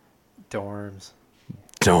 Dorms.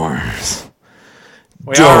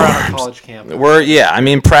 We are on a college campus. I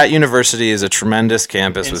mean, Pratt University is a tremendous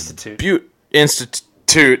campus Institute. with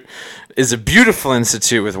institute is a beautiful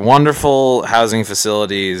institute with wonderful housing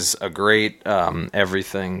facilities, a great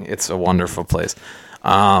everything. It's a wonderful place.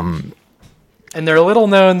 And their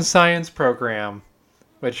little-known science program,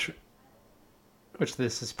 which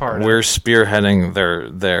this is part of. We're spearheading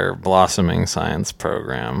their blossoming science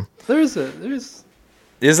program. Is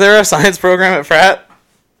there a science program at Pratt?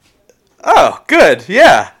 Oh, good.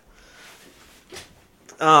 Yeah.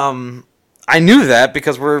 I knew that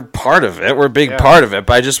because we're part of it. We're a big part of it,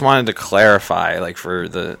 but I just wanted to clarify, like, for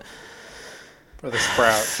the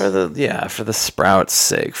sprouts. For the sprouts'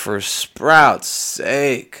 sake. For sprouts'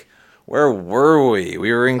 sake. Where were we?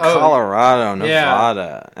 We were in Colorado,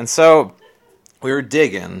 Nevada. Yeah. And so we were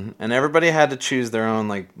digging, and everybody had to choose their own,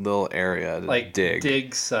 like, little area to dig.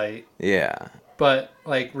 Dig site. Yeah. But,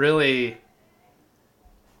 like, really,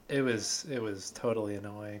 it was totally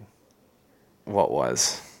annoying. What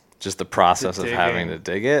was? Just the process of having to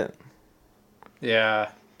dig it?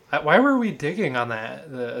 Yeah. Why were we digging on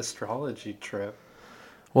the astrology trip?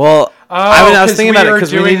 Well, I was thinking about it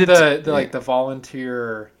because we needed the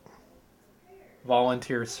volunteer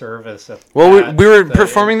service. We were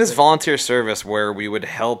performing this volunteer service where we would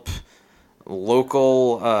help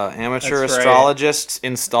local amateur astrologists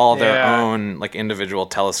install their own, like, individual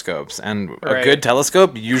telescopes, and a good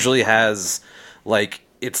telescope usually has, like,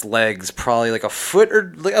 its legs probably like a foot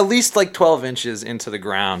or like at least like 12 inches into the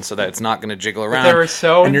ground so that it's not going to jiggle around. But they were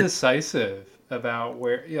so indecisive about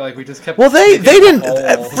where, like, we just kept. Well, they didn't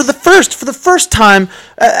for the first time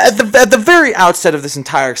at the very outset of this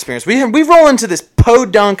entire experience. We roll into this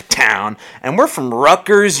podunk town, and we're from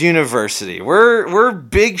Rutgers University. We're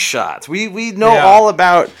big shots. We know all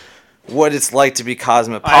about what it's like to be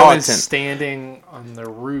cosmopolitan. I was standing on the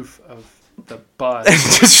roof of the bus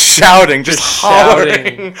just shouting, just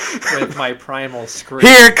hollering with my primal scream.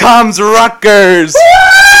 Here comes Rutgers!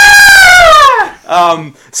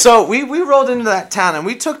 So we rolled into that town, and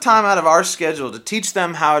we took time out of our schedule to teach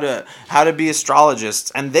them how to be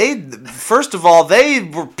astrologists. And they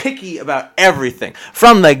were picky about everything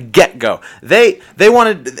from the get-go. They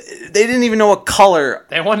didn't even know what color.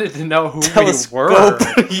 They wanted to know who we were.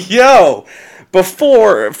 Yo.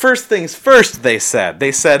 First things first, they said,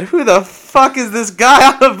 who the fuck is this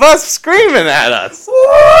guy on the bus screaming at us?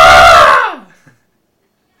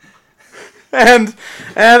 and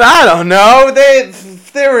I don't know, they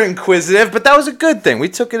were inquisitive, but that was a good thing. We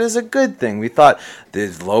took it as a good thing. We thought,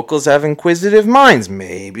 these locals have inquisitive minds.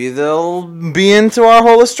 Maybe they'll be into our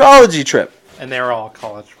whole astrology trip. And they were all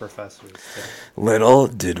college professors, too. Little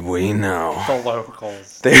did we know. The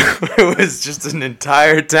locals. It was just an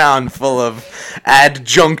entire town full of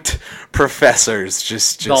adjunct professors.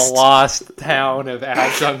 Just the lost town of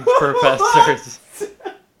adjunct professors.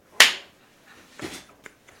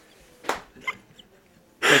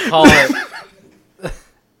 They call it.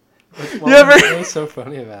 What was so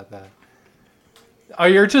funny about that? Oh,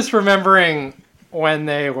 you're just remembering when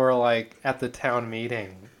they were, like, at the town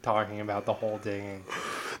meeting talking about the whole digging.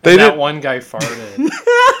 That one guy farted.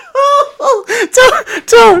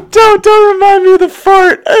 Don't remind me of the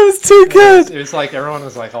fart. It was too good. It was like everyone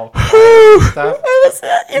was like all stuff.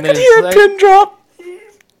 You could hear a pin drop.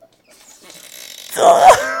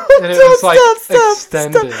 And it was like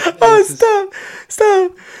extended.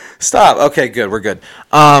 Stop. Okay, good. We're good.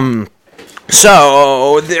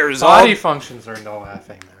 So there's body functions are no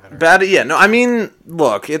laughing matter. I mean,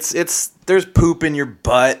 look, it's there's poop in your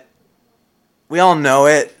butt. We all know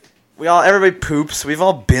it. Everybody poops. We've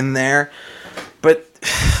all been there. But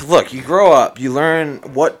look, you grow up, you learn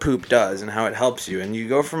what poop does and how it helps you, and you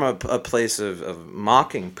go from a place of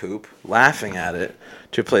mocking poop, laughing at it,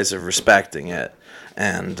 to a place of respecting it.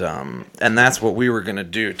 And that's what we were going to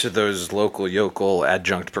do to those local yokel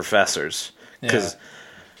adjunct professors. Because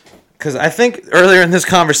I think earlier in this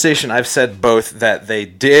conversation I've said both that they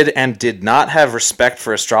did and did not have respect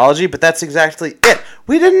for astrology, but that's exactly it.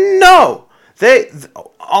 We didn't know.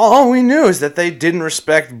 All we knew is that they didn't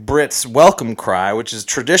respect Britt's welcome cry, which is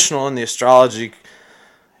traditional in the astrology.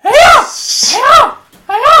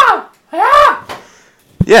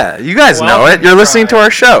 Yeah, you guys know it. You're listening to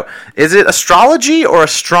our show. Is it astrology or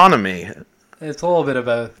astronomy? It's a little bit of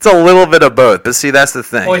both. It's a little bit of both, but see, that's the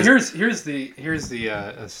thing. Well, here's the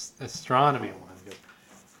astronomy one.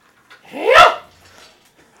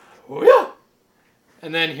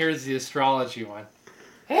 And then here's the astrology one.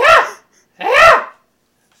 So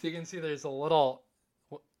you can see there's a little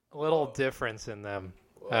difference in them.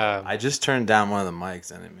 I just turned down one of the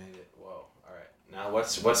mics and it made it. Whoa! All right, now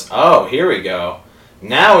what's? Oh, here we go.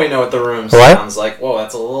 Now we know what the room sounds like. Whoa,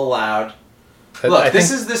 that's a little loud. Look, this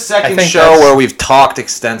is the second show where we've talked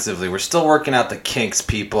extensively. We're still working out the kinks,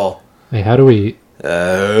 people. Hey, how do we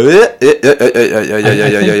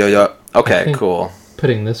Okay, cool.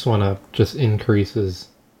 Putting this one up just increases.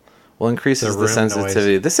 Well, increases the room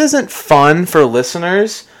sensitivity. noise. This isn't fun for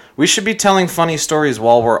listeners. We should be telling funny stories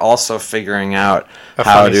while we're also figuring out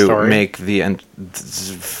how to make the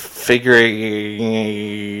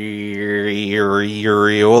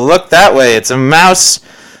Well, look that way. It's a mouse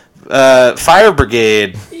fire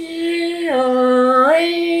brigade.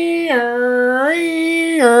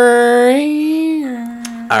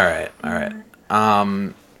 All right.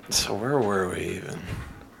 So where were we even?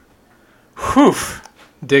 Whew.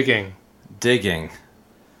 Digging.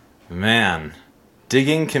 Man,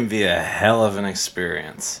 digging can be a hell of an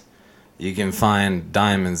experience. You can find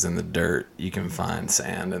diamonds in the dirt. You can find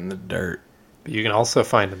sand in the dirt. But you can also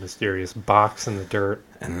find a mysterious box in the dirt.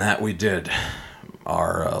 And that we did.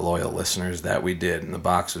 Our loyal listeners, that we did. And the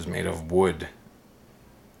box was made of wood.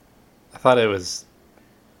 I thought it was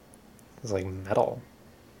like metal.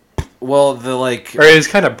 Well, or it was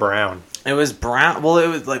kind of brown. It was brown. Well, it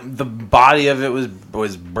was like the body of it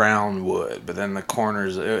was brown wood, but then the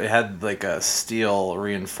corners, it had like a steel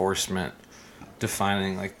reinforcement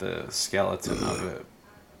defining like the skeleton of it.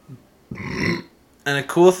 And a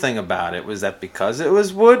cool thing about it was that because it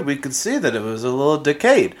was wood, we could see that it was a little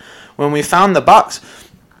decayed. When we found the box,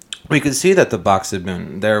 we could see that the box had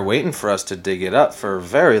been there waiting for us to dig it up for a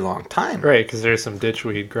very long time. Right, because there's some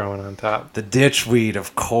ditchweed growing on top. The ditchweed,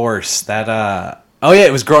 of course. That, oh, yeah,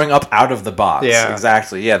 it was growing up out of the box. Yeah.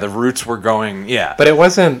 Exactly. Yeah, the roots were going, yeah. But it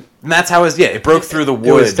wasn't... And that's how it broke through the wood.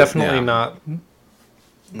 It was definitely not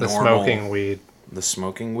the smoking weed. The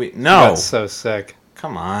smoking weed? No. That's so sick.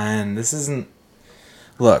 Come on. This isn't...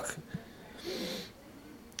 Look.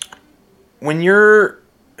 When you're...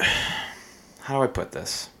 How do I put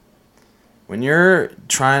this? When you're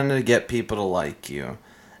trying to get people to like you,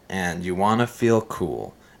 and you want to feel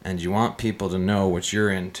cool, and you want people to know what you're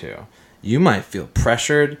into, you might feel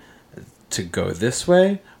pressured to go this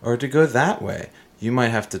way or to go that way. You might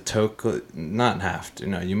have to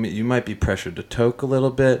you might be pressured to toke a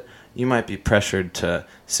little bit. You might be pressured to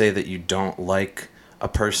say that you don't like a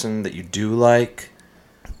person that you do like.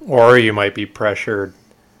 Or you might be pressured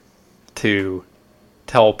to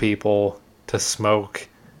tell people to smoke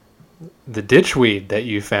the ditchweed that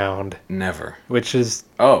you found. Never. Which is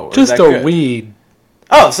just a weed.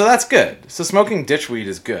 Oh, so that's good. So smoking ditchweed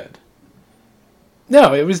is good.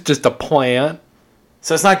 No, it was just a plant.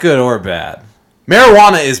 So it's not good or bad.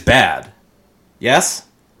 Marijuana is bad. Yes?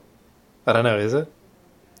 I don't know, is it?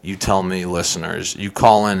 You tell me, listeners. You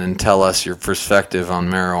call in and tell us your perspective on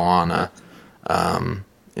marijuana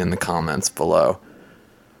in the comments below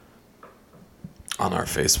on our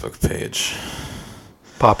Facebook page.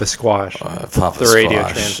 Papa Squash. The radio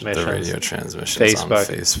transmissions. The radio transmissions on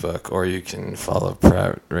Facebook. Or you can follow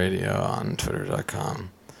Pratt Radio on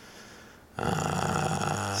Twitter.com.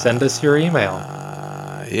 Send us your email.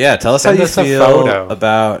 Yeah, tell us how you feel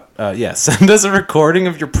about... send us a recording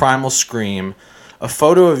of your primal scream, a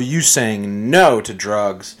photo of you saying no to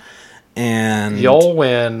drugs, and... You'll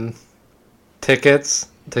win tickets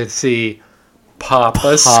to see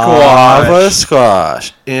Papa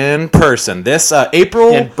Squash in person this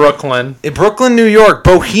April in Brooklyn, New York,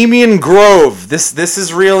 Bohemian Grove. This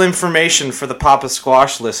is real information for the Papa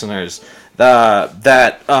Squash listeners.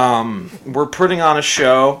 That we're putting on a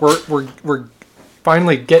show. We're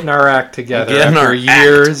finally getting our act together after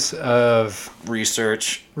years of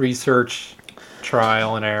research,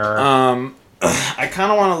 trial and error. I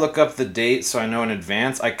kind of want to look up the date so I know in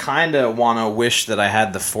advance. I kind of want to wish that I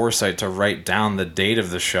had the foresight to write down the date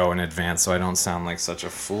of the show in advance so I don't sound like such a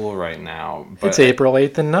fool right now. But it's April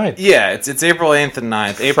 8th and 9th. Yeah, it's April 8th and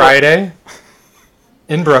 9th. Friday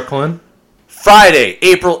in Brooklyn. Friday,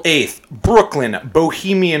 April 8th, Brooklyn,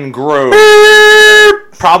 Bohemian Grove.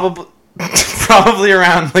 Probably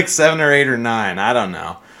around like 7 or 8 or 9. I don't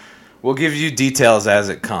know. We'll give you details as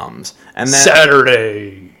it comes. And then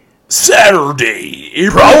Saturday,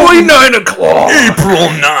 probably 9 o'clock.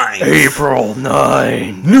 April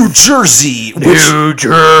 9. New Jersey.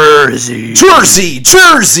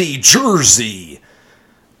 Jersey.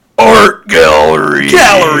 Art gallery.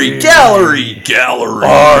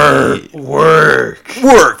 Art. Work.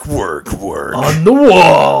 On the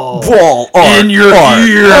wall. Art. In your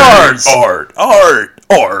ears. Art.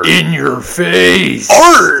 In your face.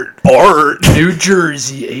 Art. New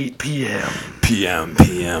Jersey, 8 p.m. PM.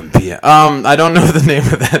 I don't know the name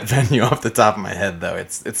of that venue off the top of my head, though.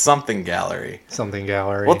 It's something gallery.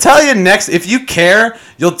 We'll tell you next. If you care,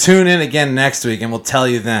 you'll tune in again next week, and we'll tell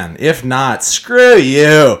you then. If not, screw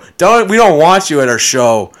you. We don't want you at our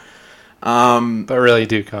show. But really,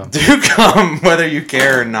 do come. Do come, whether you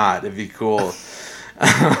care or not. It'd be cool.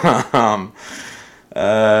 So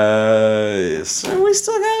we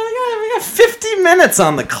got 50 minutes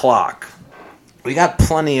on the clock. We got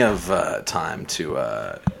plenty of time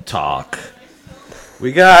to talk.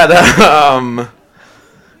 We got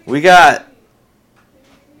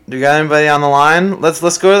do we got anybody on the line?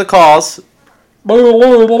 Let's go to the calls.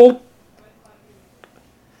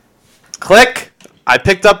 Click. I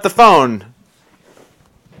picked up the phone.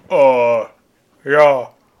 Yeah.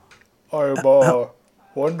 I'm,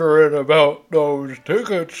 wondering about those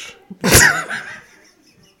tickets.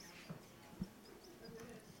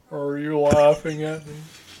 Are you laughing at me?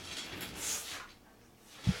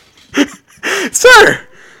 Sir,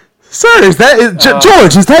 is that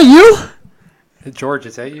George? Is that you? George,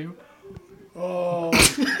 is that you? No,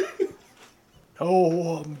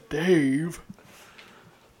 I'm Dave.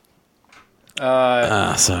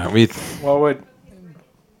 Sorry. What would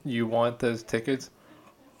you want those tickets?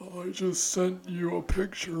 I just sent you a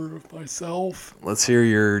picture of myself. Let's hear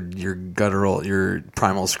your guttural, your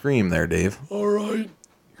primal scream there, Dave. All right,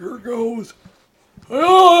 here goes.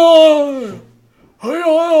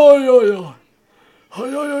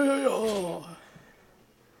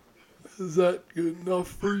 Is that good enough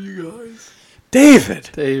for you guys? David,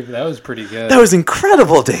 that was pretty good. that was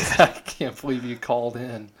incredible, David. I can't believe you called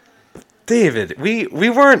in. David, we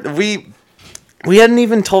hadn't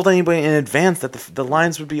even told anybody in advance that the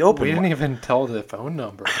lines would be open. We didn't even tell the phone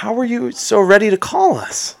number. How were you so ready to call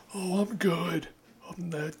us? Oh, I'm good.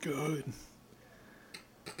 I'm that good.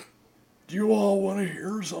 Do you all want to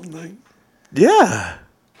hear something? Yeah.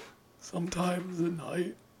 Sometimes at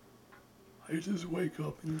night, I just wake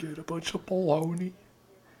up and get a bunch of baloney.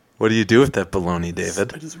 What do you do with that baloney,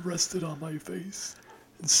 David? I just rest it on my face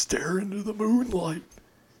and stare into the moonlight.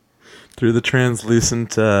 Through the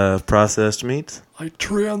translucent processed meat? I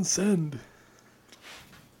transcend.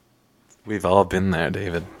 We've all been there,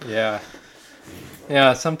 David. Yeah,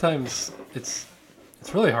 sometimes it's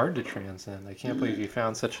really hard to transcend. I can't believe you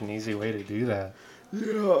found such an easy way to do that.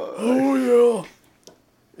 Yeah, oh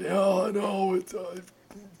yeah. Yeah, I know. I've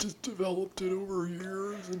just developed it over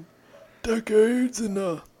years and decades,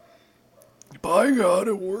 and by God,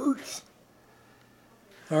 it works.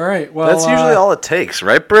 All right, well... That's usually all it takes,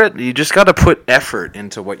 right, Britt? You just got to put effort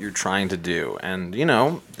into what you're trying to do. And,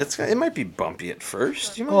 it might be bumpy at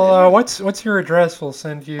first. What's your address? We'll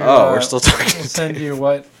send you... we're still talking. We'll send you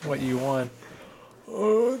what you want.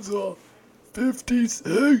 It's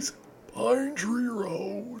 56 Pine Tree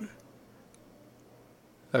Road.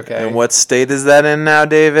 Okay. And what state is that in now,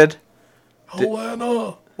 David?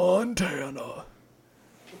 Helena, Montana.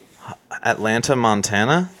 Atlanta,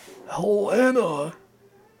 Montana? Helena,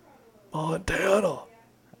 Montana.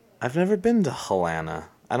 I've never been to Helena.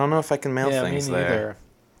 I don't know if I can mail things me neither. there.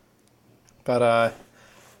 But all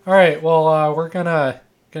right. Well, we're gonna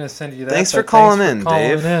send you that. Thanks for calling in,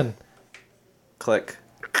 Dave. In. Click.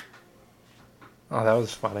 Oh, that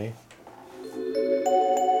was funny.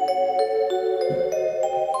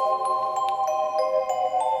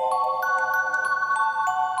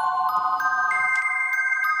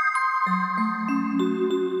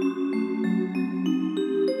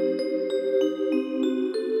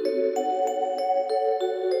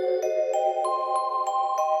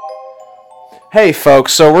 Hey,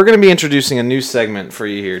 folks, so we're going to be introducing a new segment for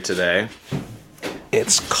you here today.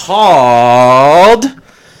 It's called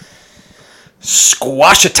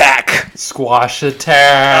Squash Attack. Squash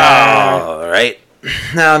Attack. All right.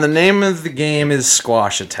 Now, the name of the game is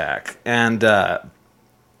Squash Attack, and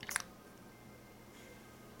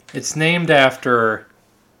it's named after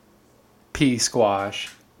P. Squash.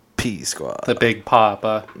 P Squash. The Big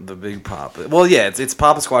Papa. The Big Papa. Well, yeah, it's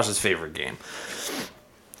Papa Squash's favorite game.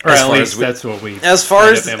 Or at least that's what we. As far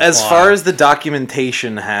as the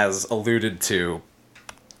documentation has alluded to,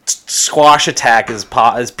 Squash Attack is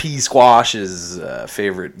P Squash's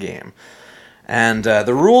favorite game, and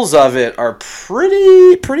the rules of it are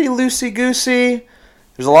pretty loosey goosey.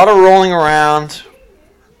 There's a lot of rolling around.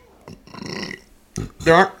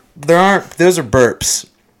 There aren't. Those are burps.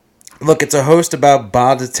 Look, it's a host about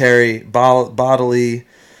bodily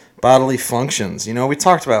functions. We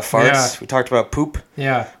talked about farts. Yeah. We talked about poop.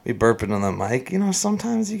 Yeah. We burp it on the mic.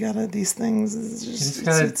 Sometimes you gotta, these things, you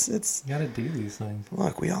gotta do these things.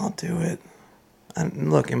 Look, we all do it.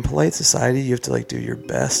 And look, in polite society, you have to, do your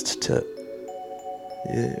best to,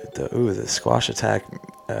 the Squash Attack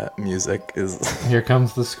music is... Here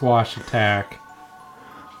comes the Squash Attack.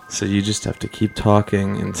 So you just have to keep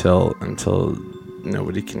talking until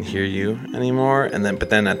nobody can hear you anymore, but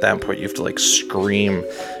then at that point you have to scream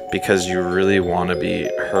because you really want to be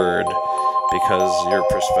heard, because your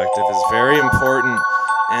perspective is very important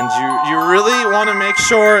And you really want to make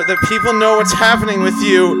sure that people know what's happening with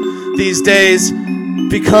you these days,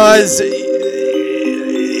 because,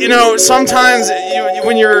 sometimes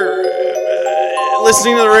when you're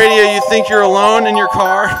listening to the radio, you think you're alone in your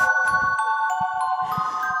car.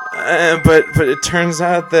 But it turns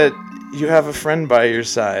out that you have a friend by your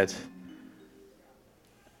side.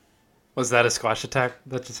 Was that a squash attack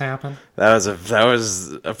that just happened? That was a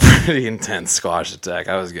pretty intense squash attack.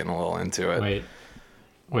 I was getting a little into it.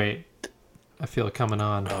 Wait. I feel it coming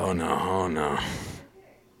on. Oh no.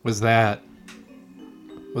 Was that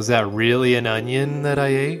really an onion that I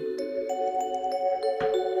ate?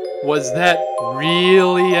 Was that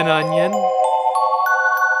really an onion?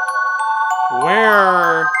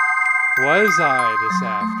 Where was I this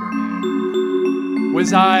afternoon?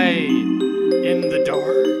 Was I in the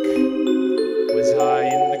dark? Was I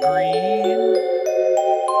in the green?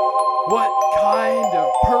 What kind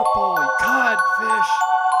of purple codfish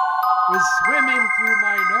was swimming through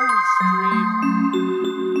my nose stream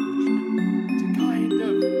to kind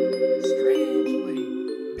of strangely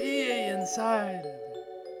be inside of it?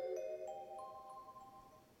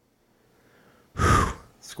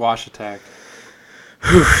 Squash attack.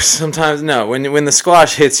 Sometimes, no. When the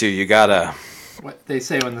squash hits you, you gotta... What they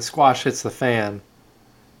say, when the squash hits the fan...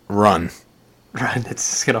 Run. It's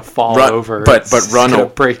just gonna fall over. But run. It's gonna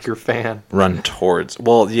break your fan. Run towards...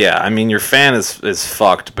 Well, yeah, I mean, your fan is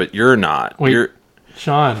fucked, but you're not. Wait,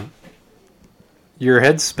 Sean, your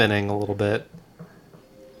head's spinning a little bit.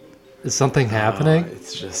 Is something happening?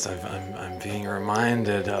 It's just, I'm being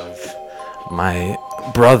reminded of my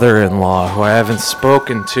brother-in-law, who I haven't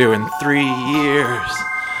spoken to in 3 years.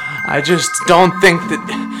 I just don't think that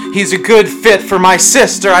he's a good fit for my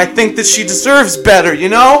sister. I think that she deserves better, you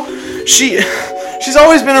know? She's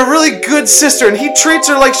always been a really good sister, and he treats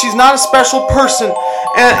her like she's not a special person,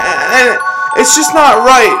 and it's just not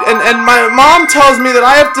right. And my mom tells me that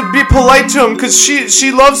I have to be polite to him because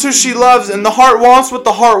she loves who she loves, and the heart wants what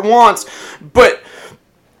the heart wants. But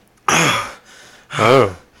oh,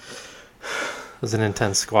 it was an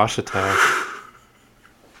intense squash attack.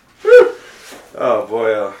 Oh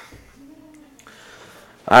boy.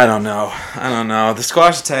 I don't know. The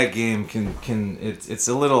squash attack game it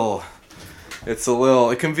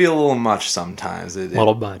can be a little much sometimes. A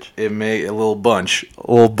little bunch of a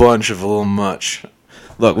little much.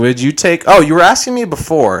 Look, would you take... Oh, you were asking me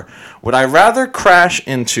before, would I rather crash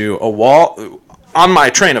into a wall... On my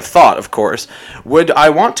train of thought, of course, would I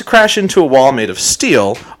want to crash into a wall made of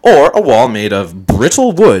steel or a wall made of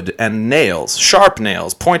brittle wood and nails, sharp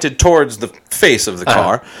nails, pointed towards the face of the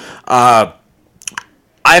car?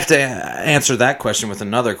 I have to answer that question with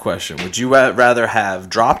another question. Would you rather have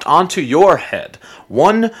dropped onto your head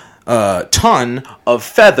 1 ton of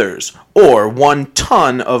feathers or 1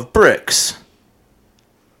 ton of bricks?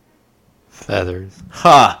 Feathers.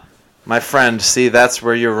 Ha! My friend, see, that's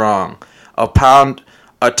where you're wrong. A ton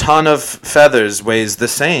of feathers weighs the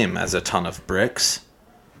same as a ton of bricks.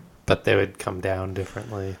 But they would come down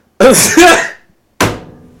differently. The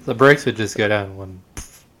bricks would just go down one,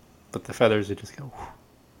 but the feathers would just go...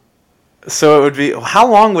 So it would be... How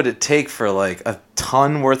long would it take for, like, a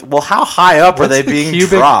ton worth... Well, how high up are they being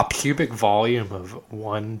dropped? Cubic volume of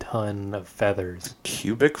 1 ton of feathers.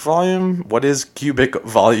 Cubic volume? What is cubic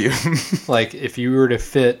volume? Like, if you were to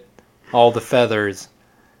fit all the feathers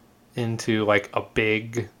into, like, a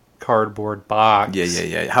big cardboard box...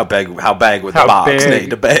 Yeah. How big would the box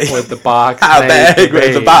need to be? Would the box How big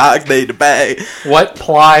would the box need to be? What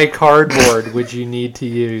ply cardboard would you need to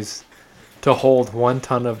use to hold 1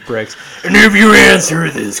 ton of bricks? And if you answer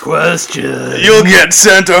this question, you'll get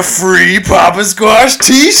sent a free Papa Squash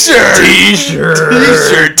t-shirt.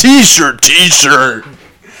 T-shirt.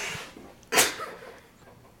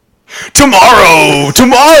 Tomorrow.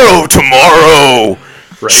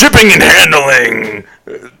 Right. Shipping and handling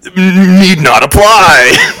need not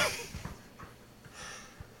apply.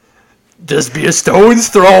 Just be a stone's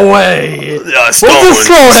throw away. We'll just throw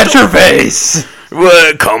it at your face.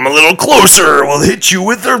 Well, come a little closer. We'll hit you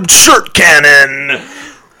with a shirt cannon.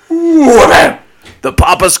 The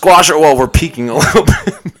Papa Squash... Well, we're peeking a little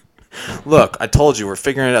bit. Look, I told you, we're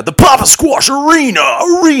figuring it out. The Papa Squash Arena.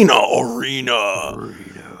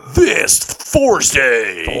 This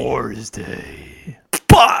Thursday.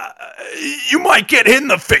 But you might get hit in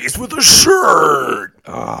the face with a shirt.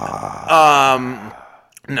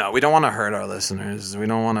 No, we don't want to hurt our listeners. We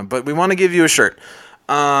don't want to, but we want to give you a shirt.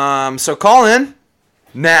 So call in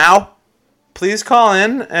now. Please call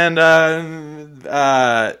in, and the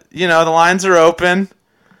lines are open.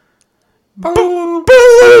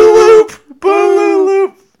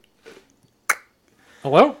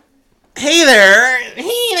 Hello? Hey there.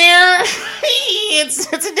 It's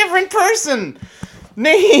a different person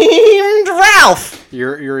named Ralph.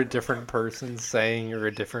 You're a different person saying you're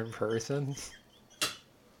a different person?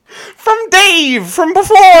 From Dave, from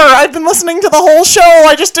before. I've been listening to the whole show.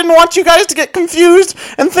 I just didn't want you guys to get confused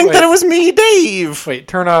and think that it was me, Dave. Wait,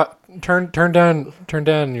 turn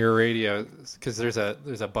down your radio because there's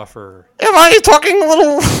a buffer. Am I talking a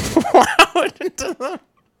little loud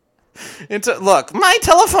look, my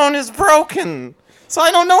telephone is broken, so I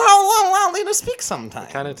don't know how loudly to speak sometimes.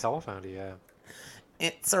 What kind of telephone do you have?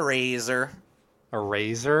 It's a razor. A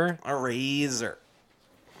razor? A razor.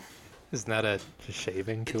 Isn't that a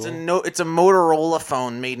shaving tool? It's a Motorola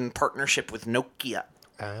phone made in partnership with Nokia.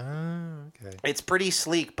 Ah, okay. It's pretty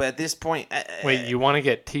sleek, but at this point... Wait, you want to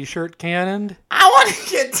get T-shirt cannoned? I want to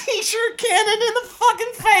get T-shirt cannoned in the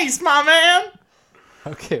fucking face, my man!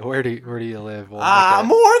 Okay, where do you live? More than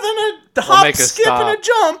a hop, skip, and a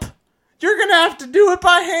jump. You're going to have to do it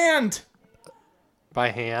by hand. By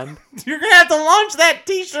hand? You're going to have to launch that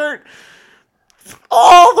T-shirt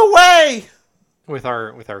all the way. With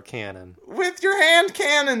our cannon. With your hand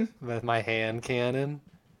cannon. With my hand cannon.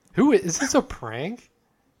 Is this a prank?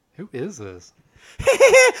 Who is this?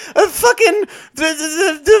 A fucking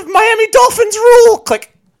the Miami Dolphins rule. Click.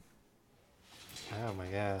 Oh my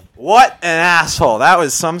god. What an asshole. That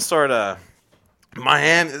was some sort of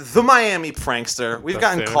the Miami prankster. We've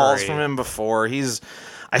gotten calls from him before.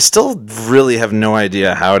 I still really have no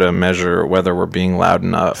idea how to measure whether we're being loud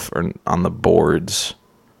enough or on the boards.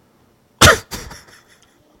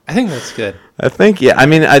 I think that's good. I think, yeah. I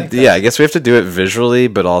mean, I guess we have to do it visually,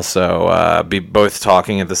 but also be both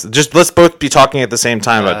talking at this. Just let's both be talking at the same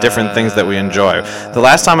time about different things that we enjoy. The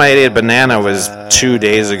last time I ate a banana was 2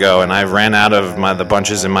 days ago, and I ran out of the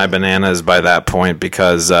bunches in my bananas by that point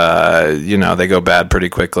because they go bad pretty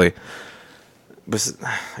quickly.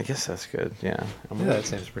 I guess that's good. Yeah. That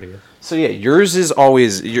seems pretty good. So yeah, yours is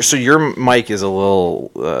always your mic is a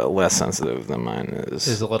little less sensitive than mine is.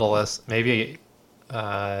 Is a little less, maybe.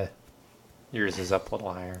 Yours is up a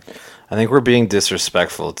little higher. I think we're being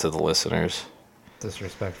disrespectful to the listeners.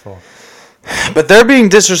 Disrespectful. But they're being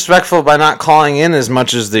disrespectful by not calling in as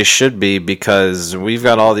much as they should be because we've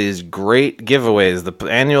got all these great giveaways, the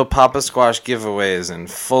annual Papa Squash giveaways in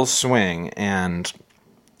full swing, and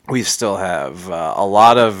we still have a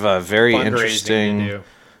lot of very interesting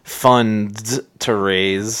funds to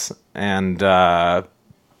raise, and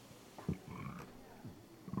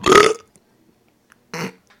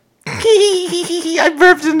I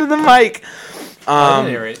burped into the mic. At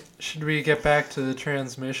any rate, should we get back to the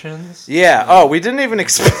transmissions? Yeah. We didn't even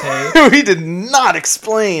explain. We did not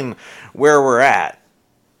explain where we're at.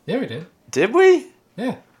 Yeah, we did. Did we?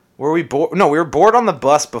 Yeah. Were we bored? No, we were bored on the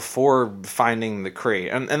bus before finding the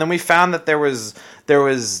crate, and then we found that there was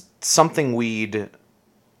something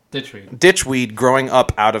ditchweed growing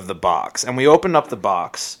up out of the box, and we opened up the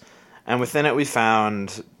box, and within it we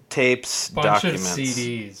found tapes, documents, of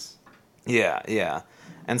CDs. Yeah.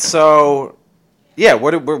 And so, yeah,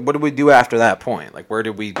 what did we do after that point? Like, where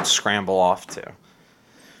did we scramble off to?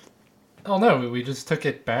 Oh, no, we just took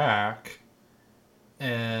it back.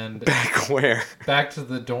 And... Back where? Back to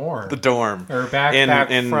the dorm. The dorm. Or back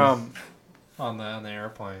from... On the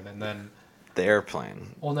airplane, and then... The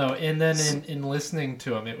airplane. Well, no, and then in listening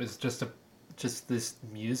to him, it was just this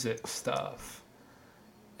music stuff.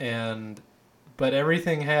 But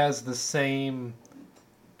everything has the same...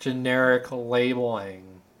 generic labeling.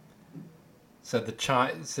 So it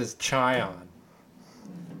says Chion.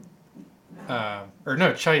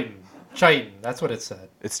 Chiton. That's what it said.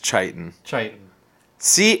 It's Chiton. Chiton.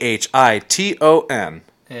 Chiton.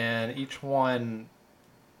 And each one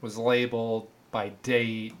was labeled by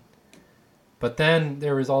date. But then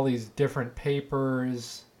there was all these different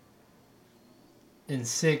papers,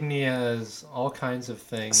 insignias, all kinds of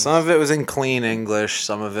things. Some of it was in clean English.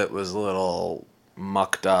 Some of it was a little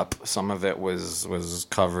mucked up. Some of it was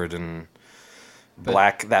covered in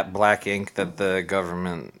that black ink that the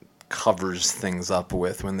government covers things up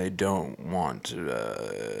with when they don't want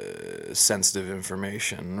sensitive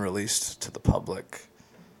information released to the public.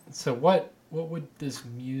 So what would this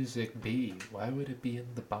music be? Why would it be in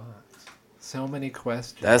the box? So many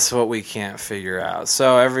questions. That's what we can't figure out.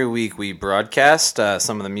 So every week we broadcast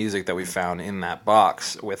some of the music that we found in that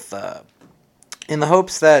box with in the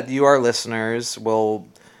hopes that you, our listeners, will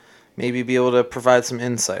maybe be able to provide some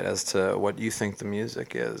insight as to what you think the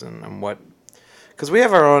music is and what... Because we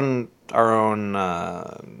have our own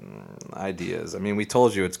ideas. I mean, we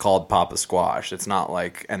told you it's called Papa Squash. It's not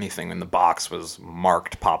like anything in the box was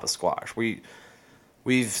marked Papa Squash.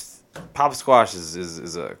 Papa Squash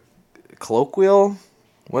is a colloquial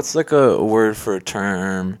What's like a word for a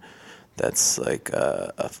term that's like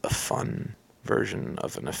a fun version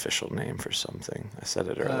of an official name for something? I said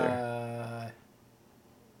it earlier.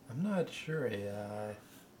 I'm not sure.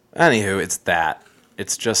 Anywho, it's that.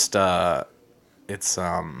 It's just it's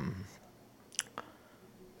a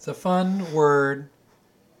fun word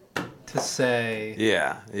to say.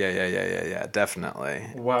 Yeah, definitely.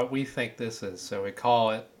 What we think this is, so we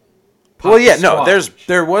call it. Well, yeah, no,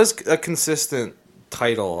 there was a consistent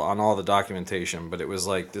title on all the documentation, but it was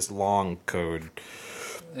like this long code.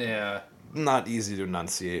 Yeah. Not easy to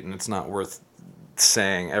enunciate, and it's not worth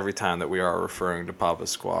saying every time that we are referring to Papa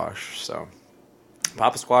Squash. So,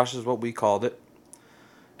 Papa Squash is what we called it.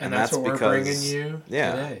 And that's what we're bringing you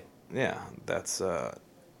today. Yeah, that's what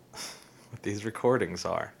these recordings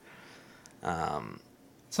are.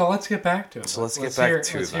 So let's get back to it. So let's hear them.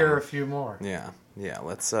 Let's hear a few more. Yeah,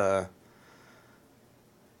 let's...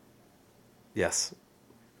 Yes.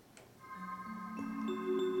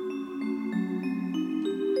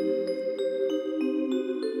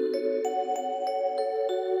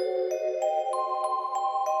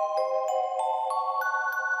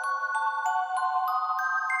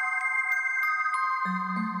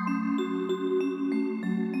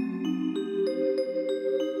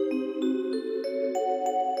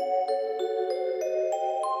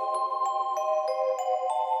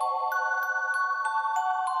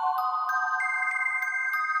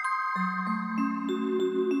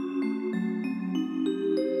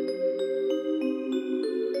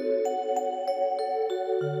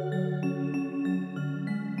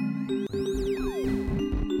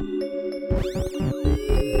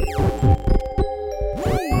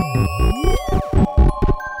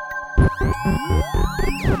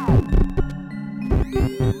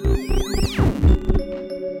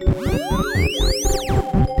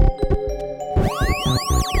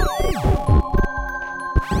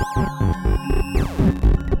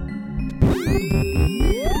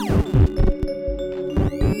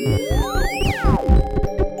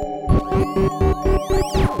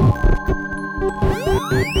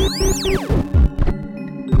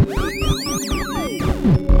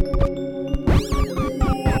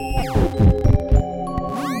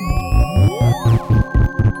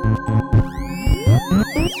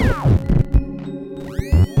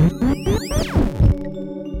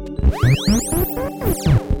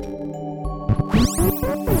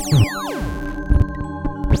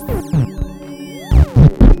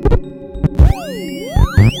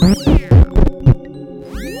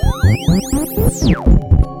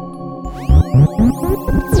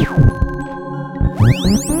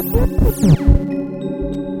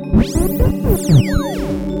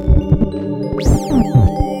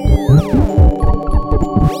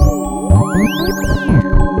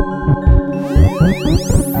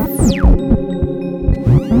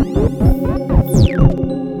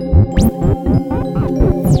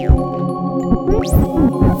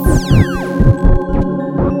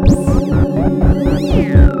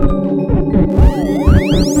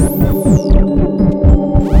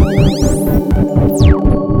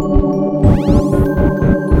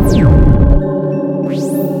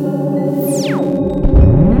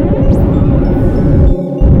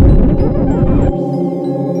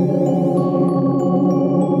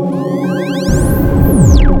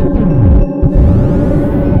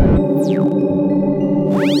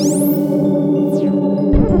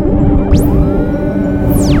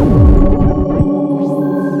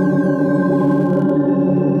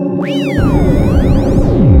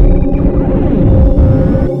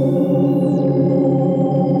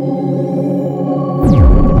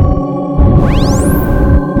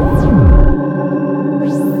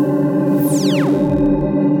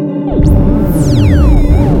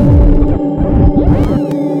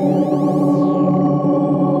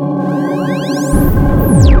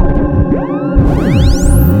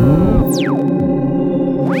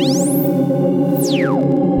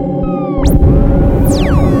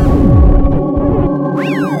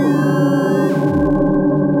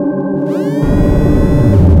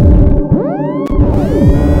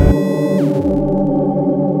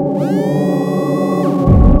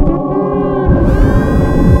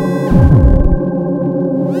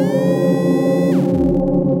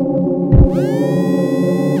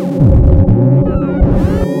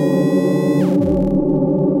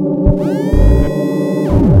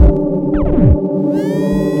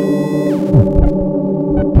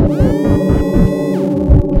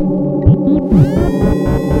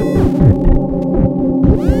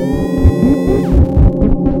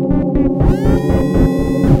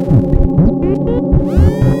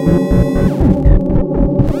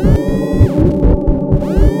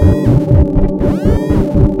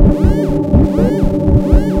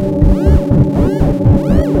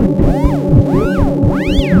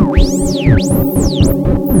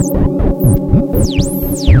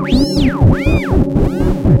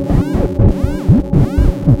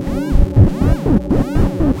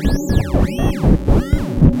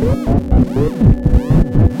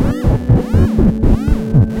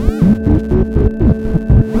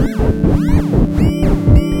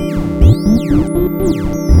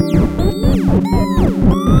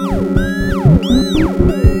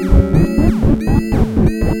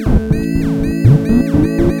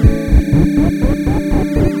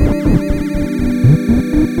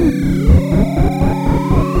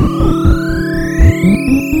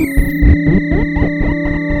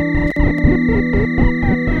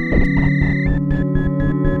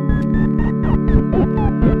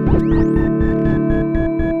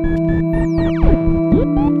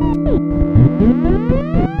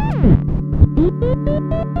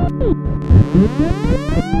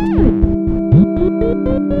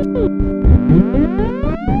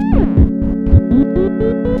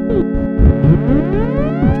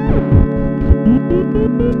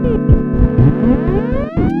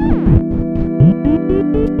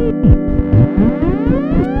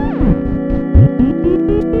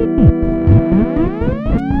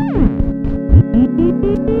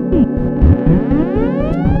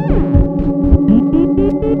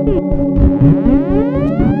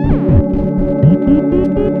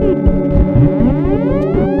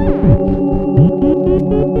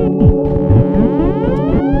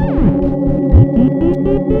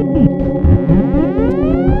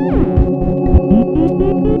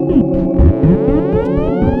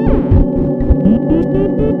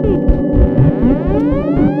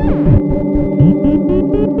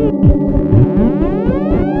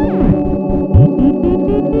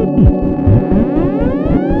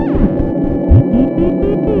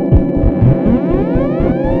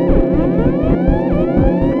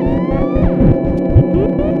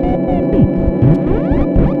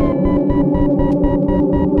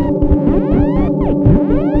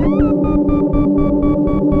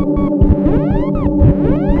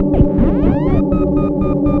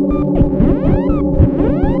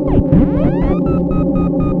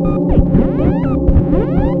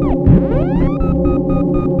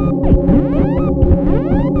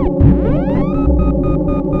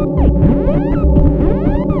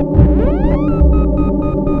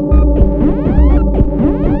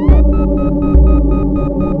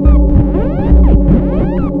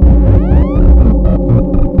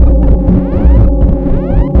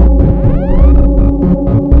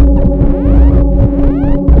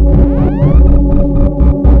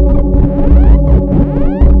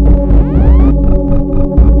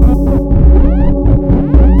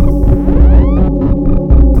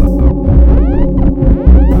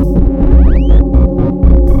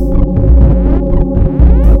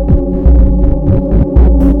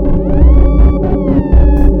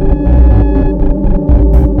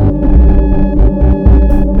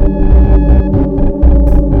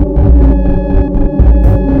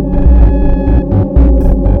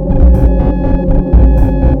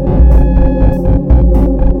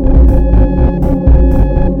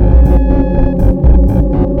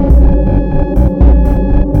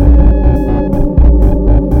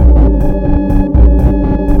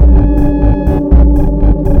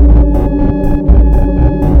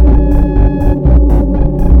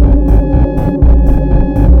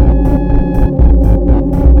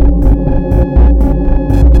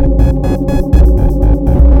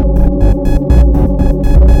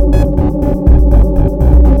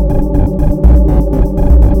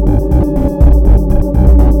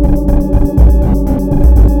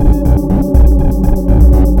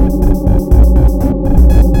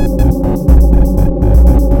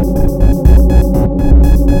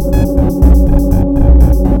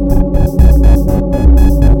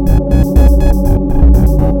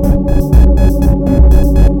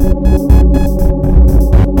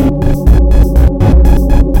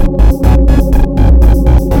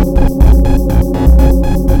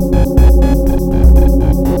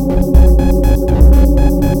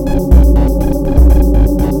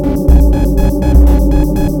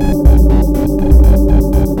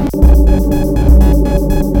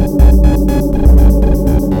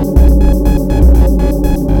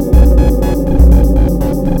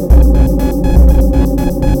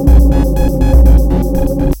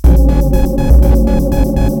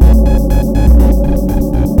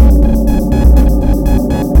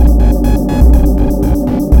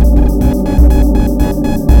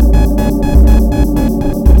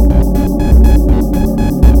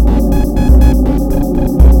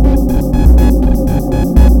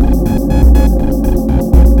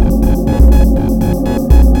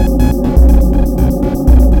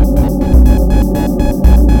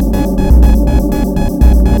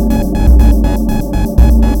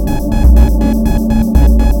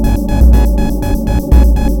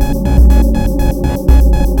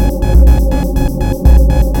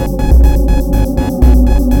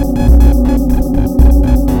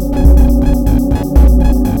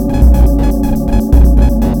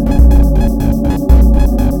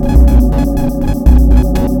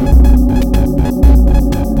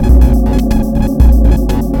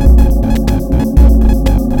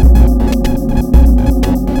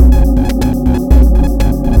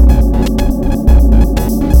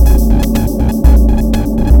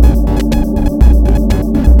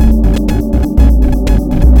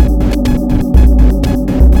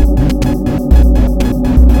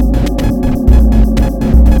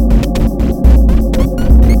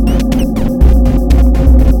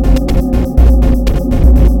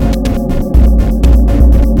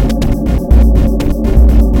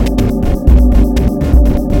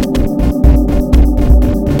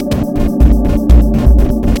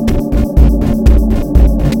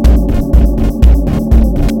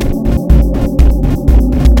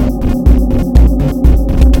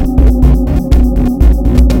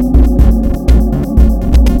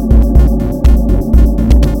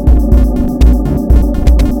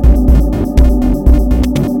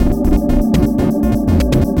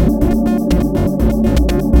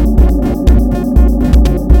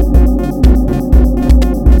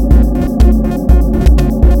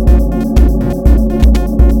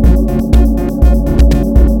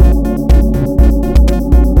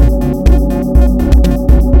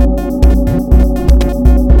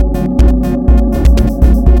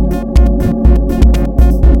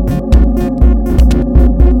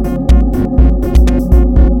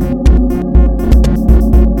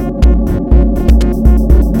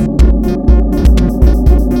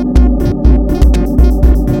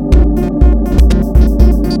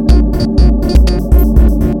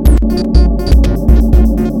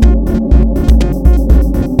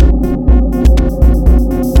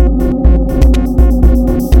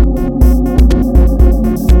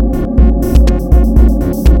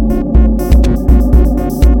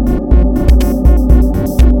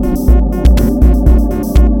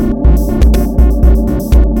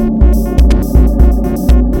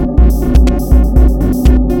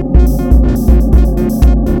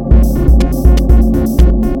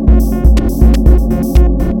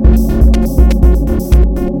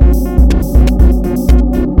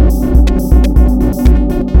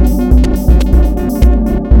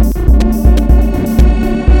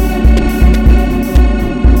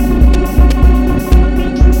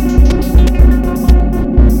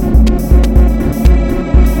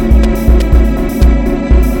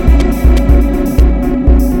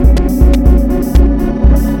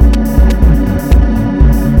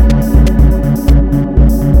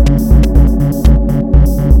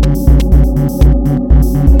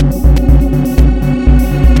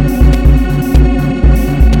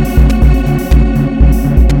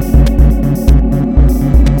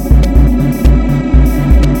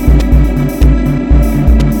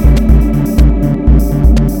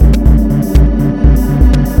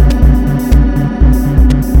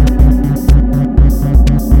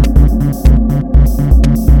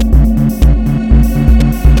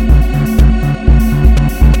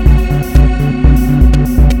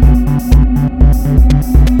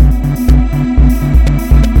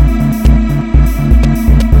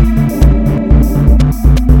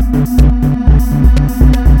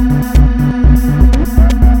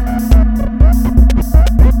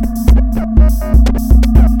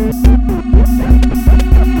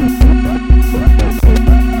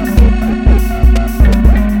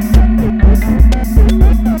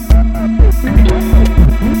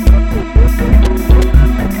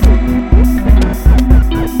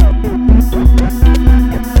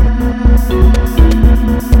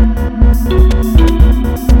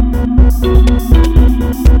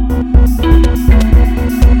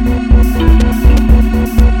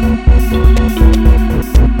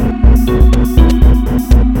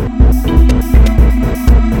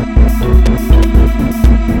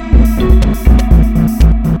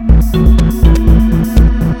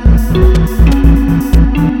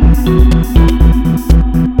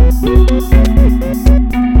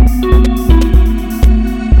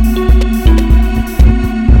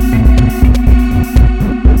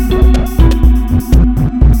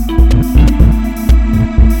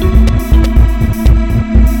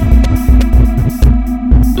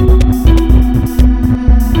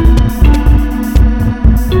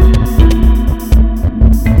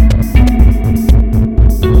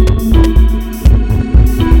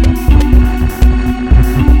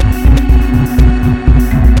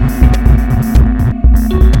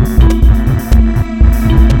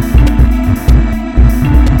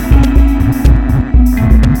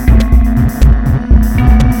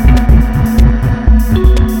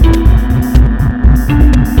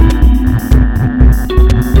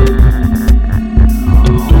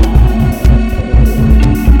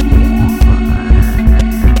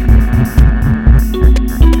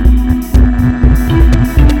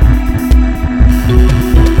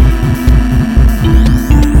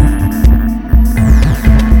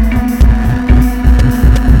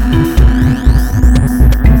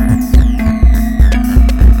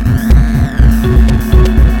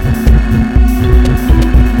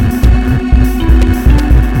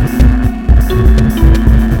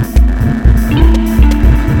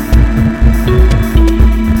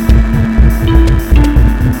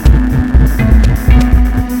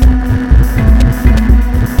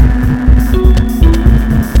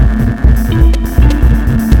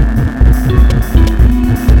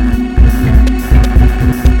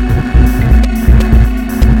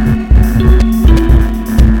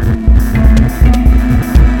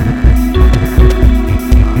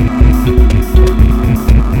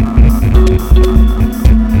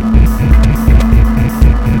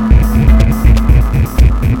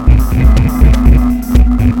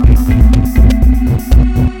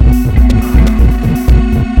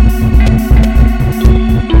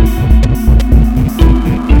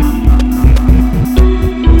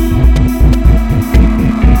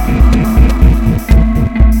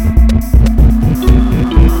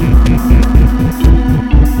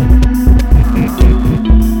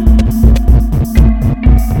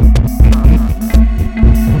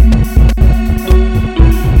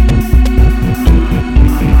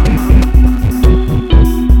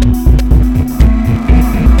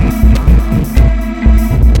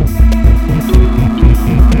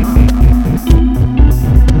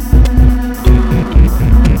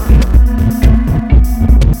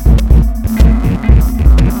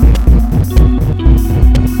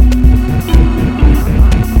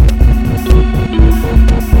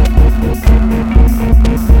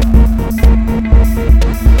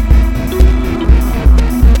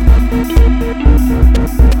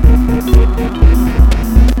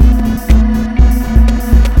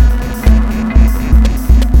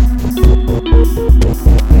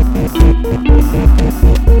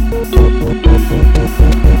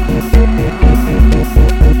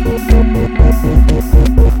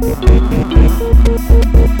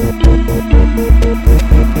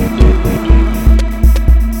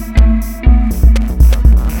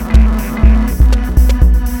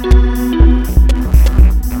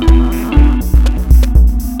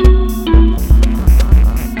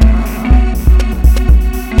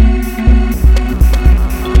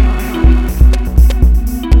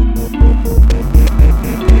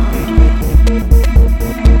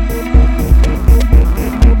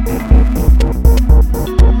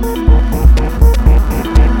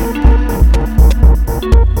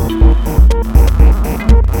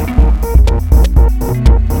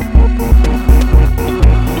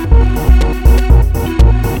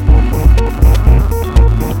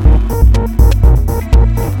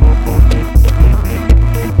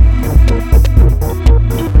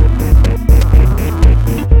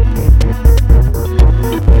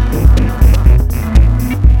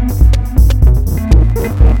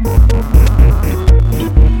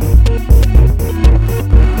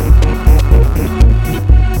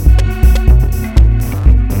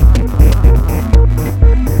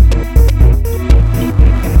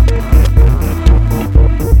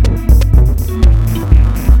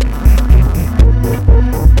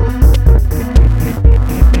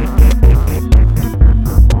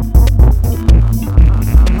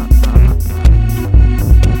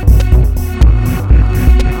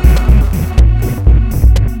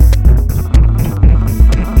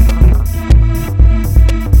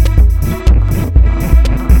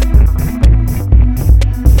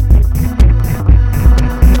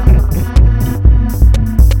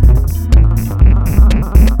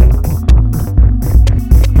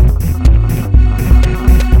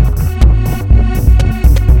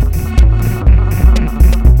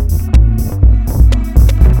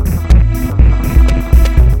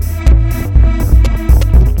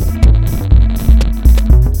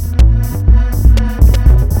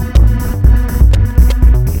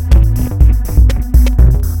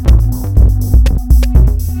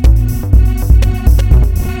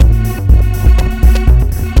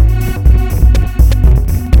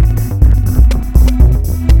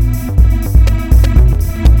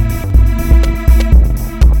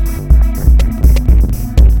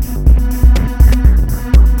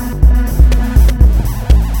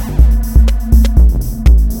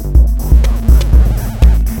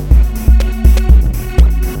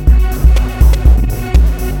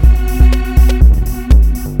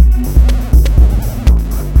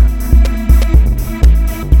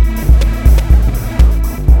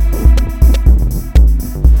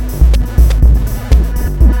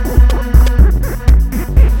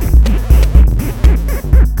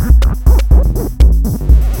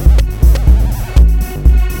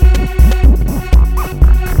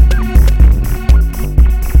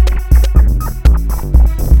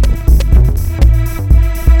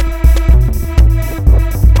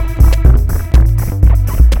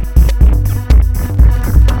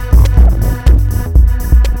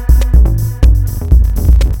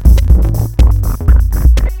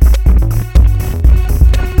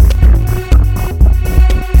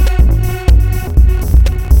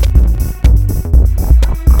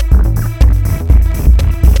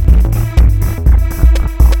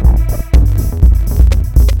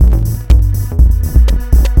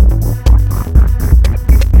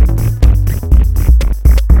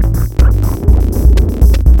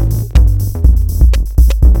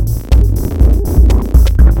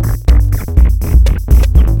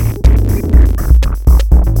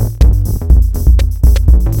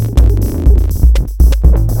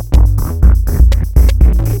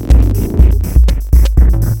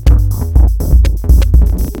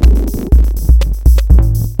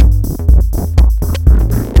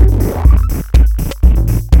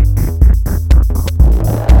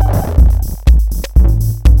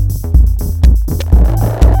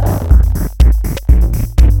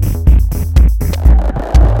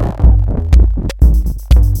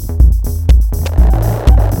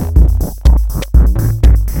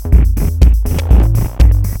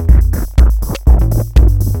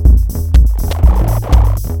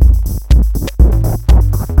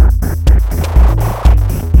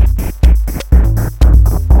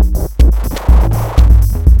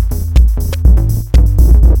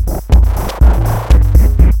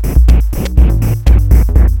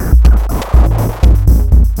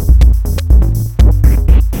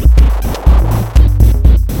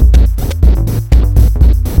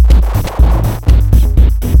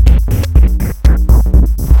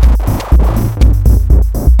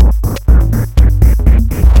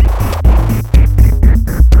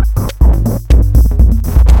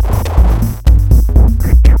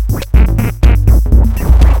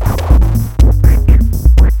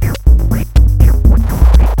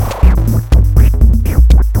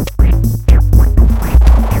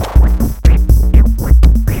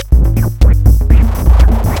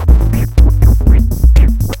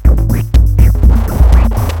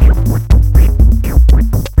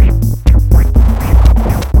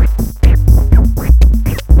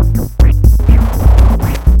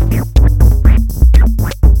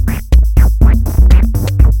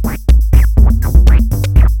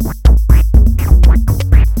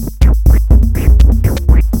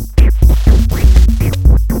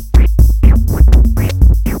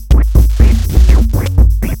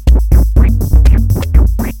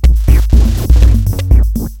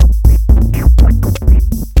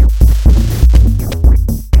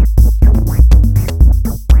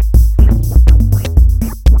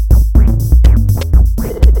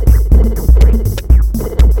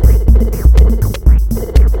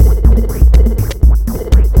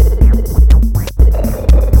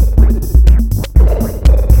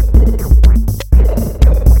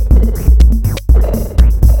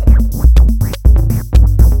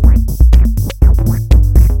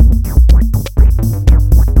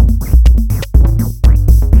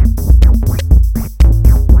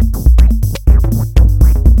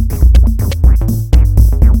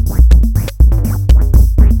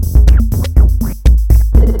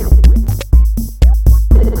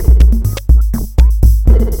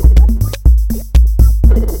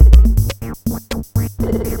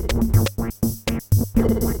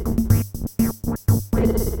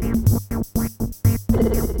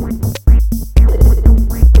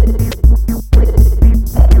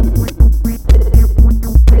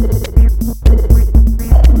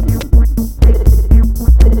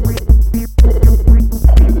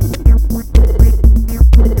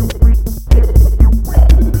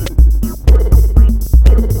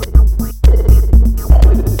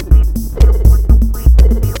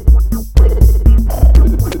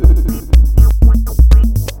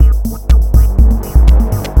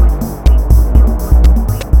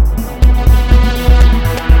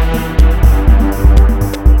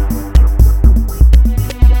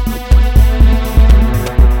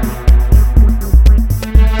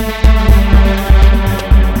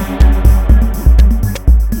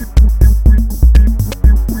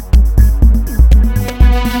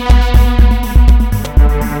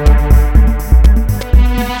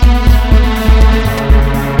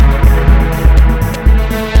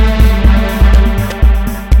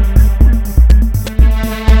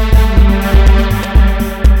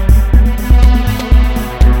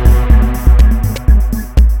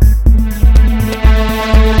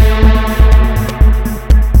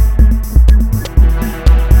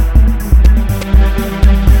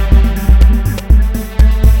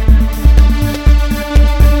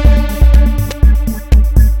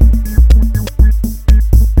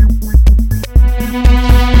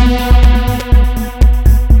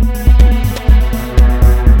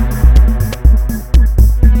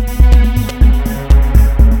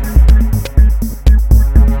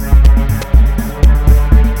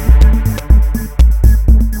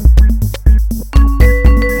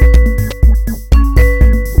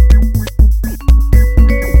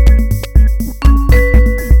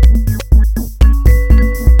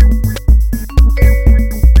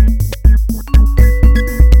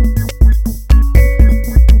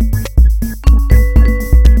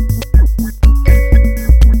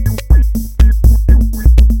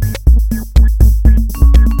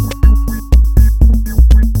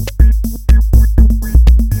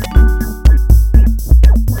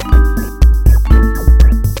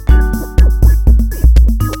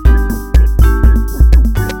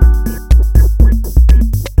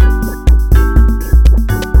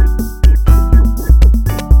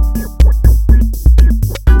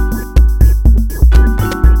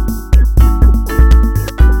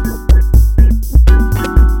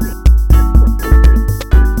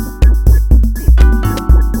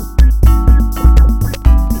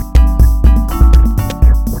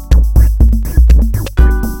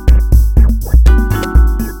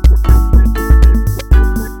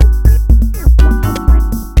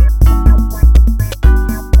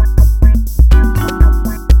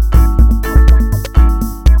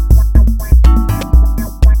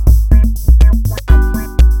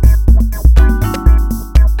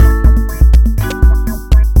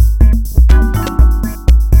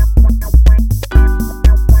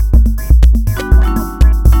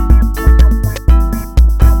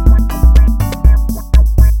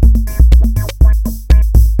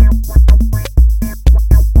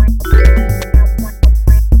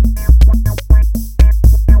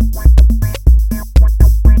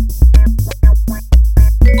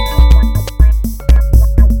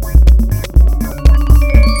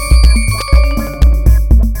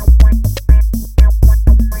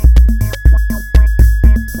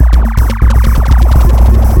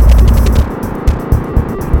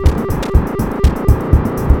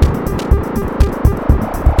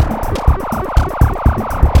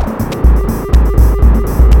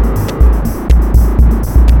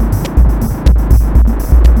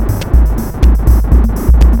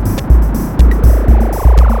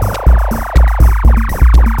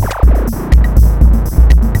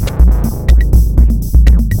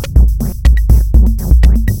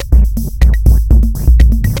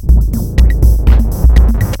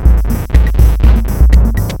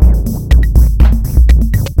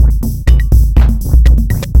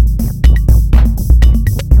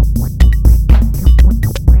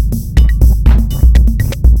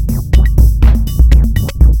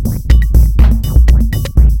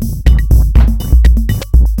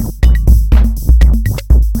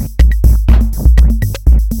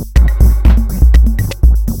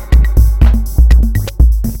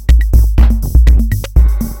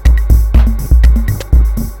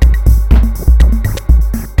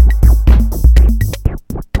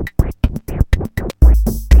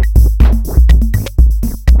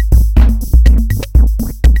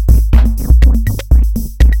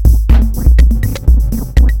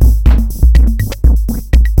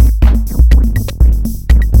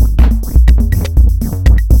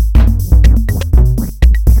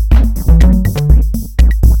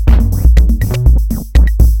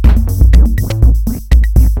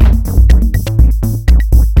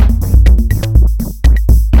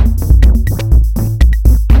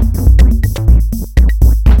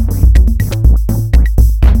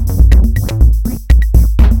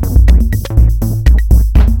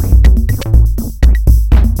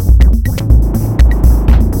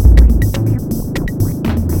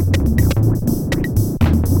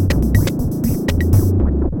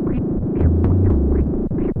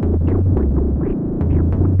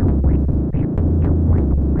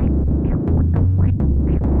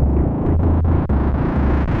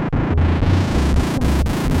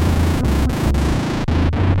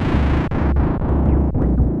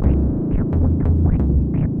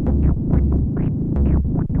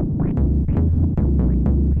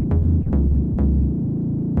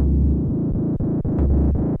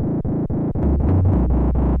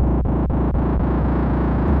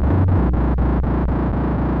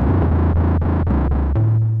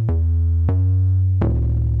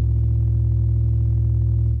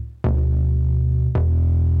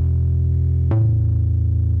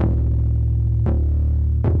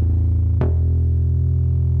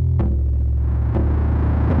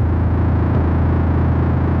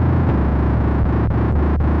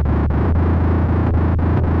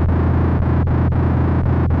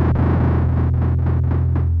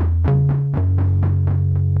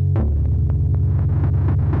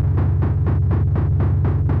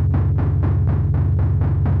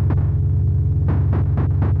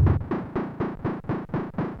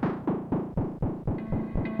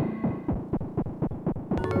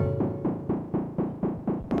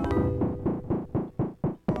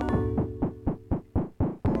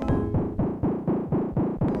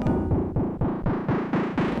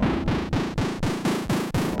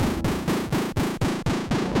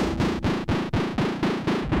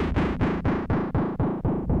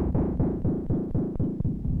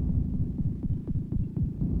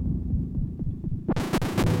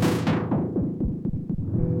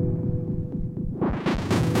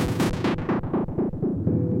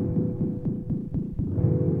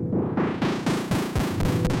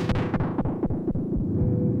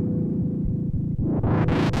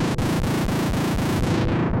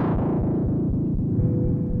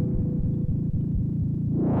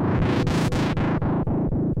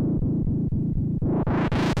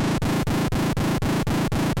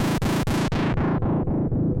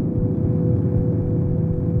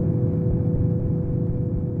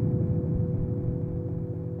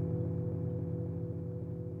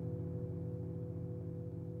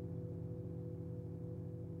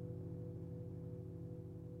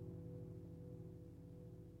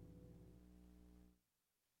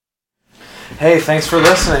 Hey, thanks for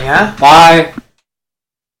listening, huh? Bye.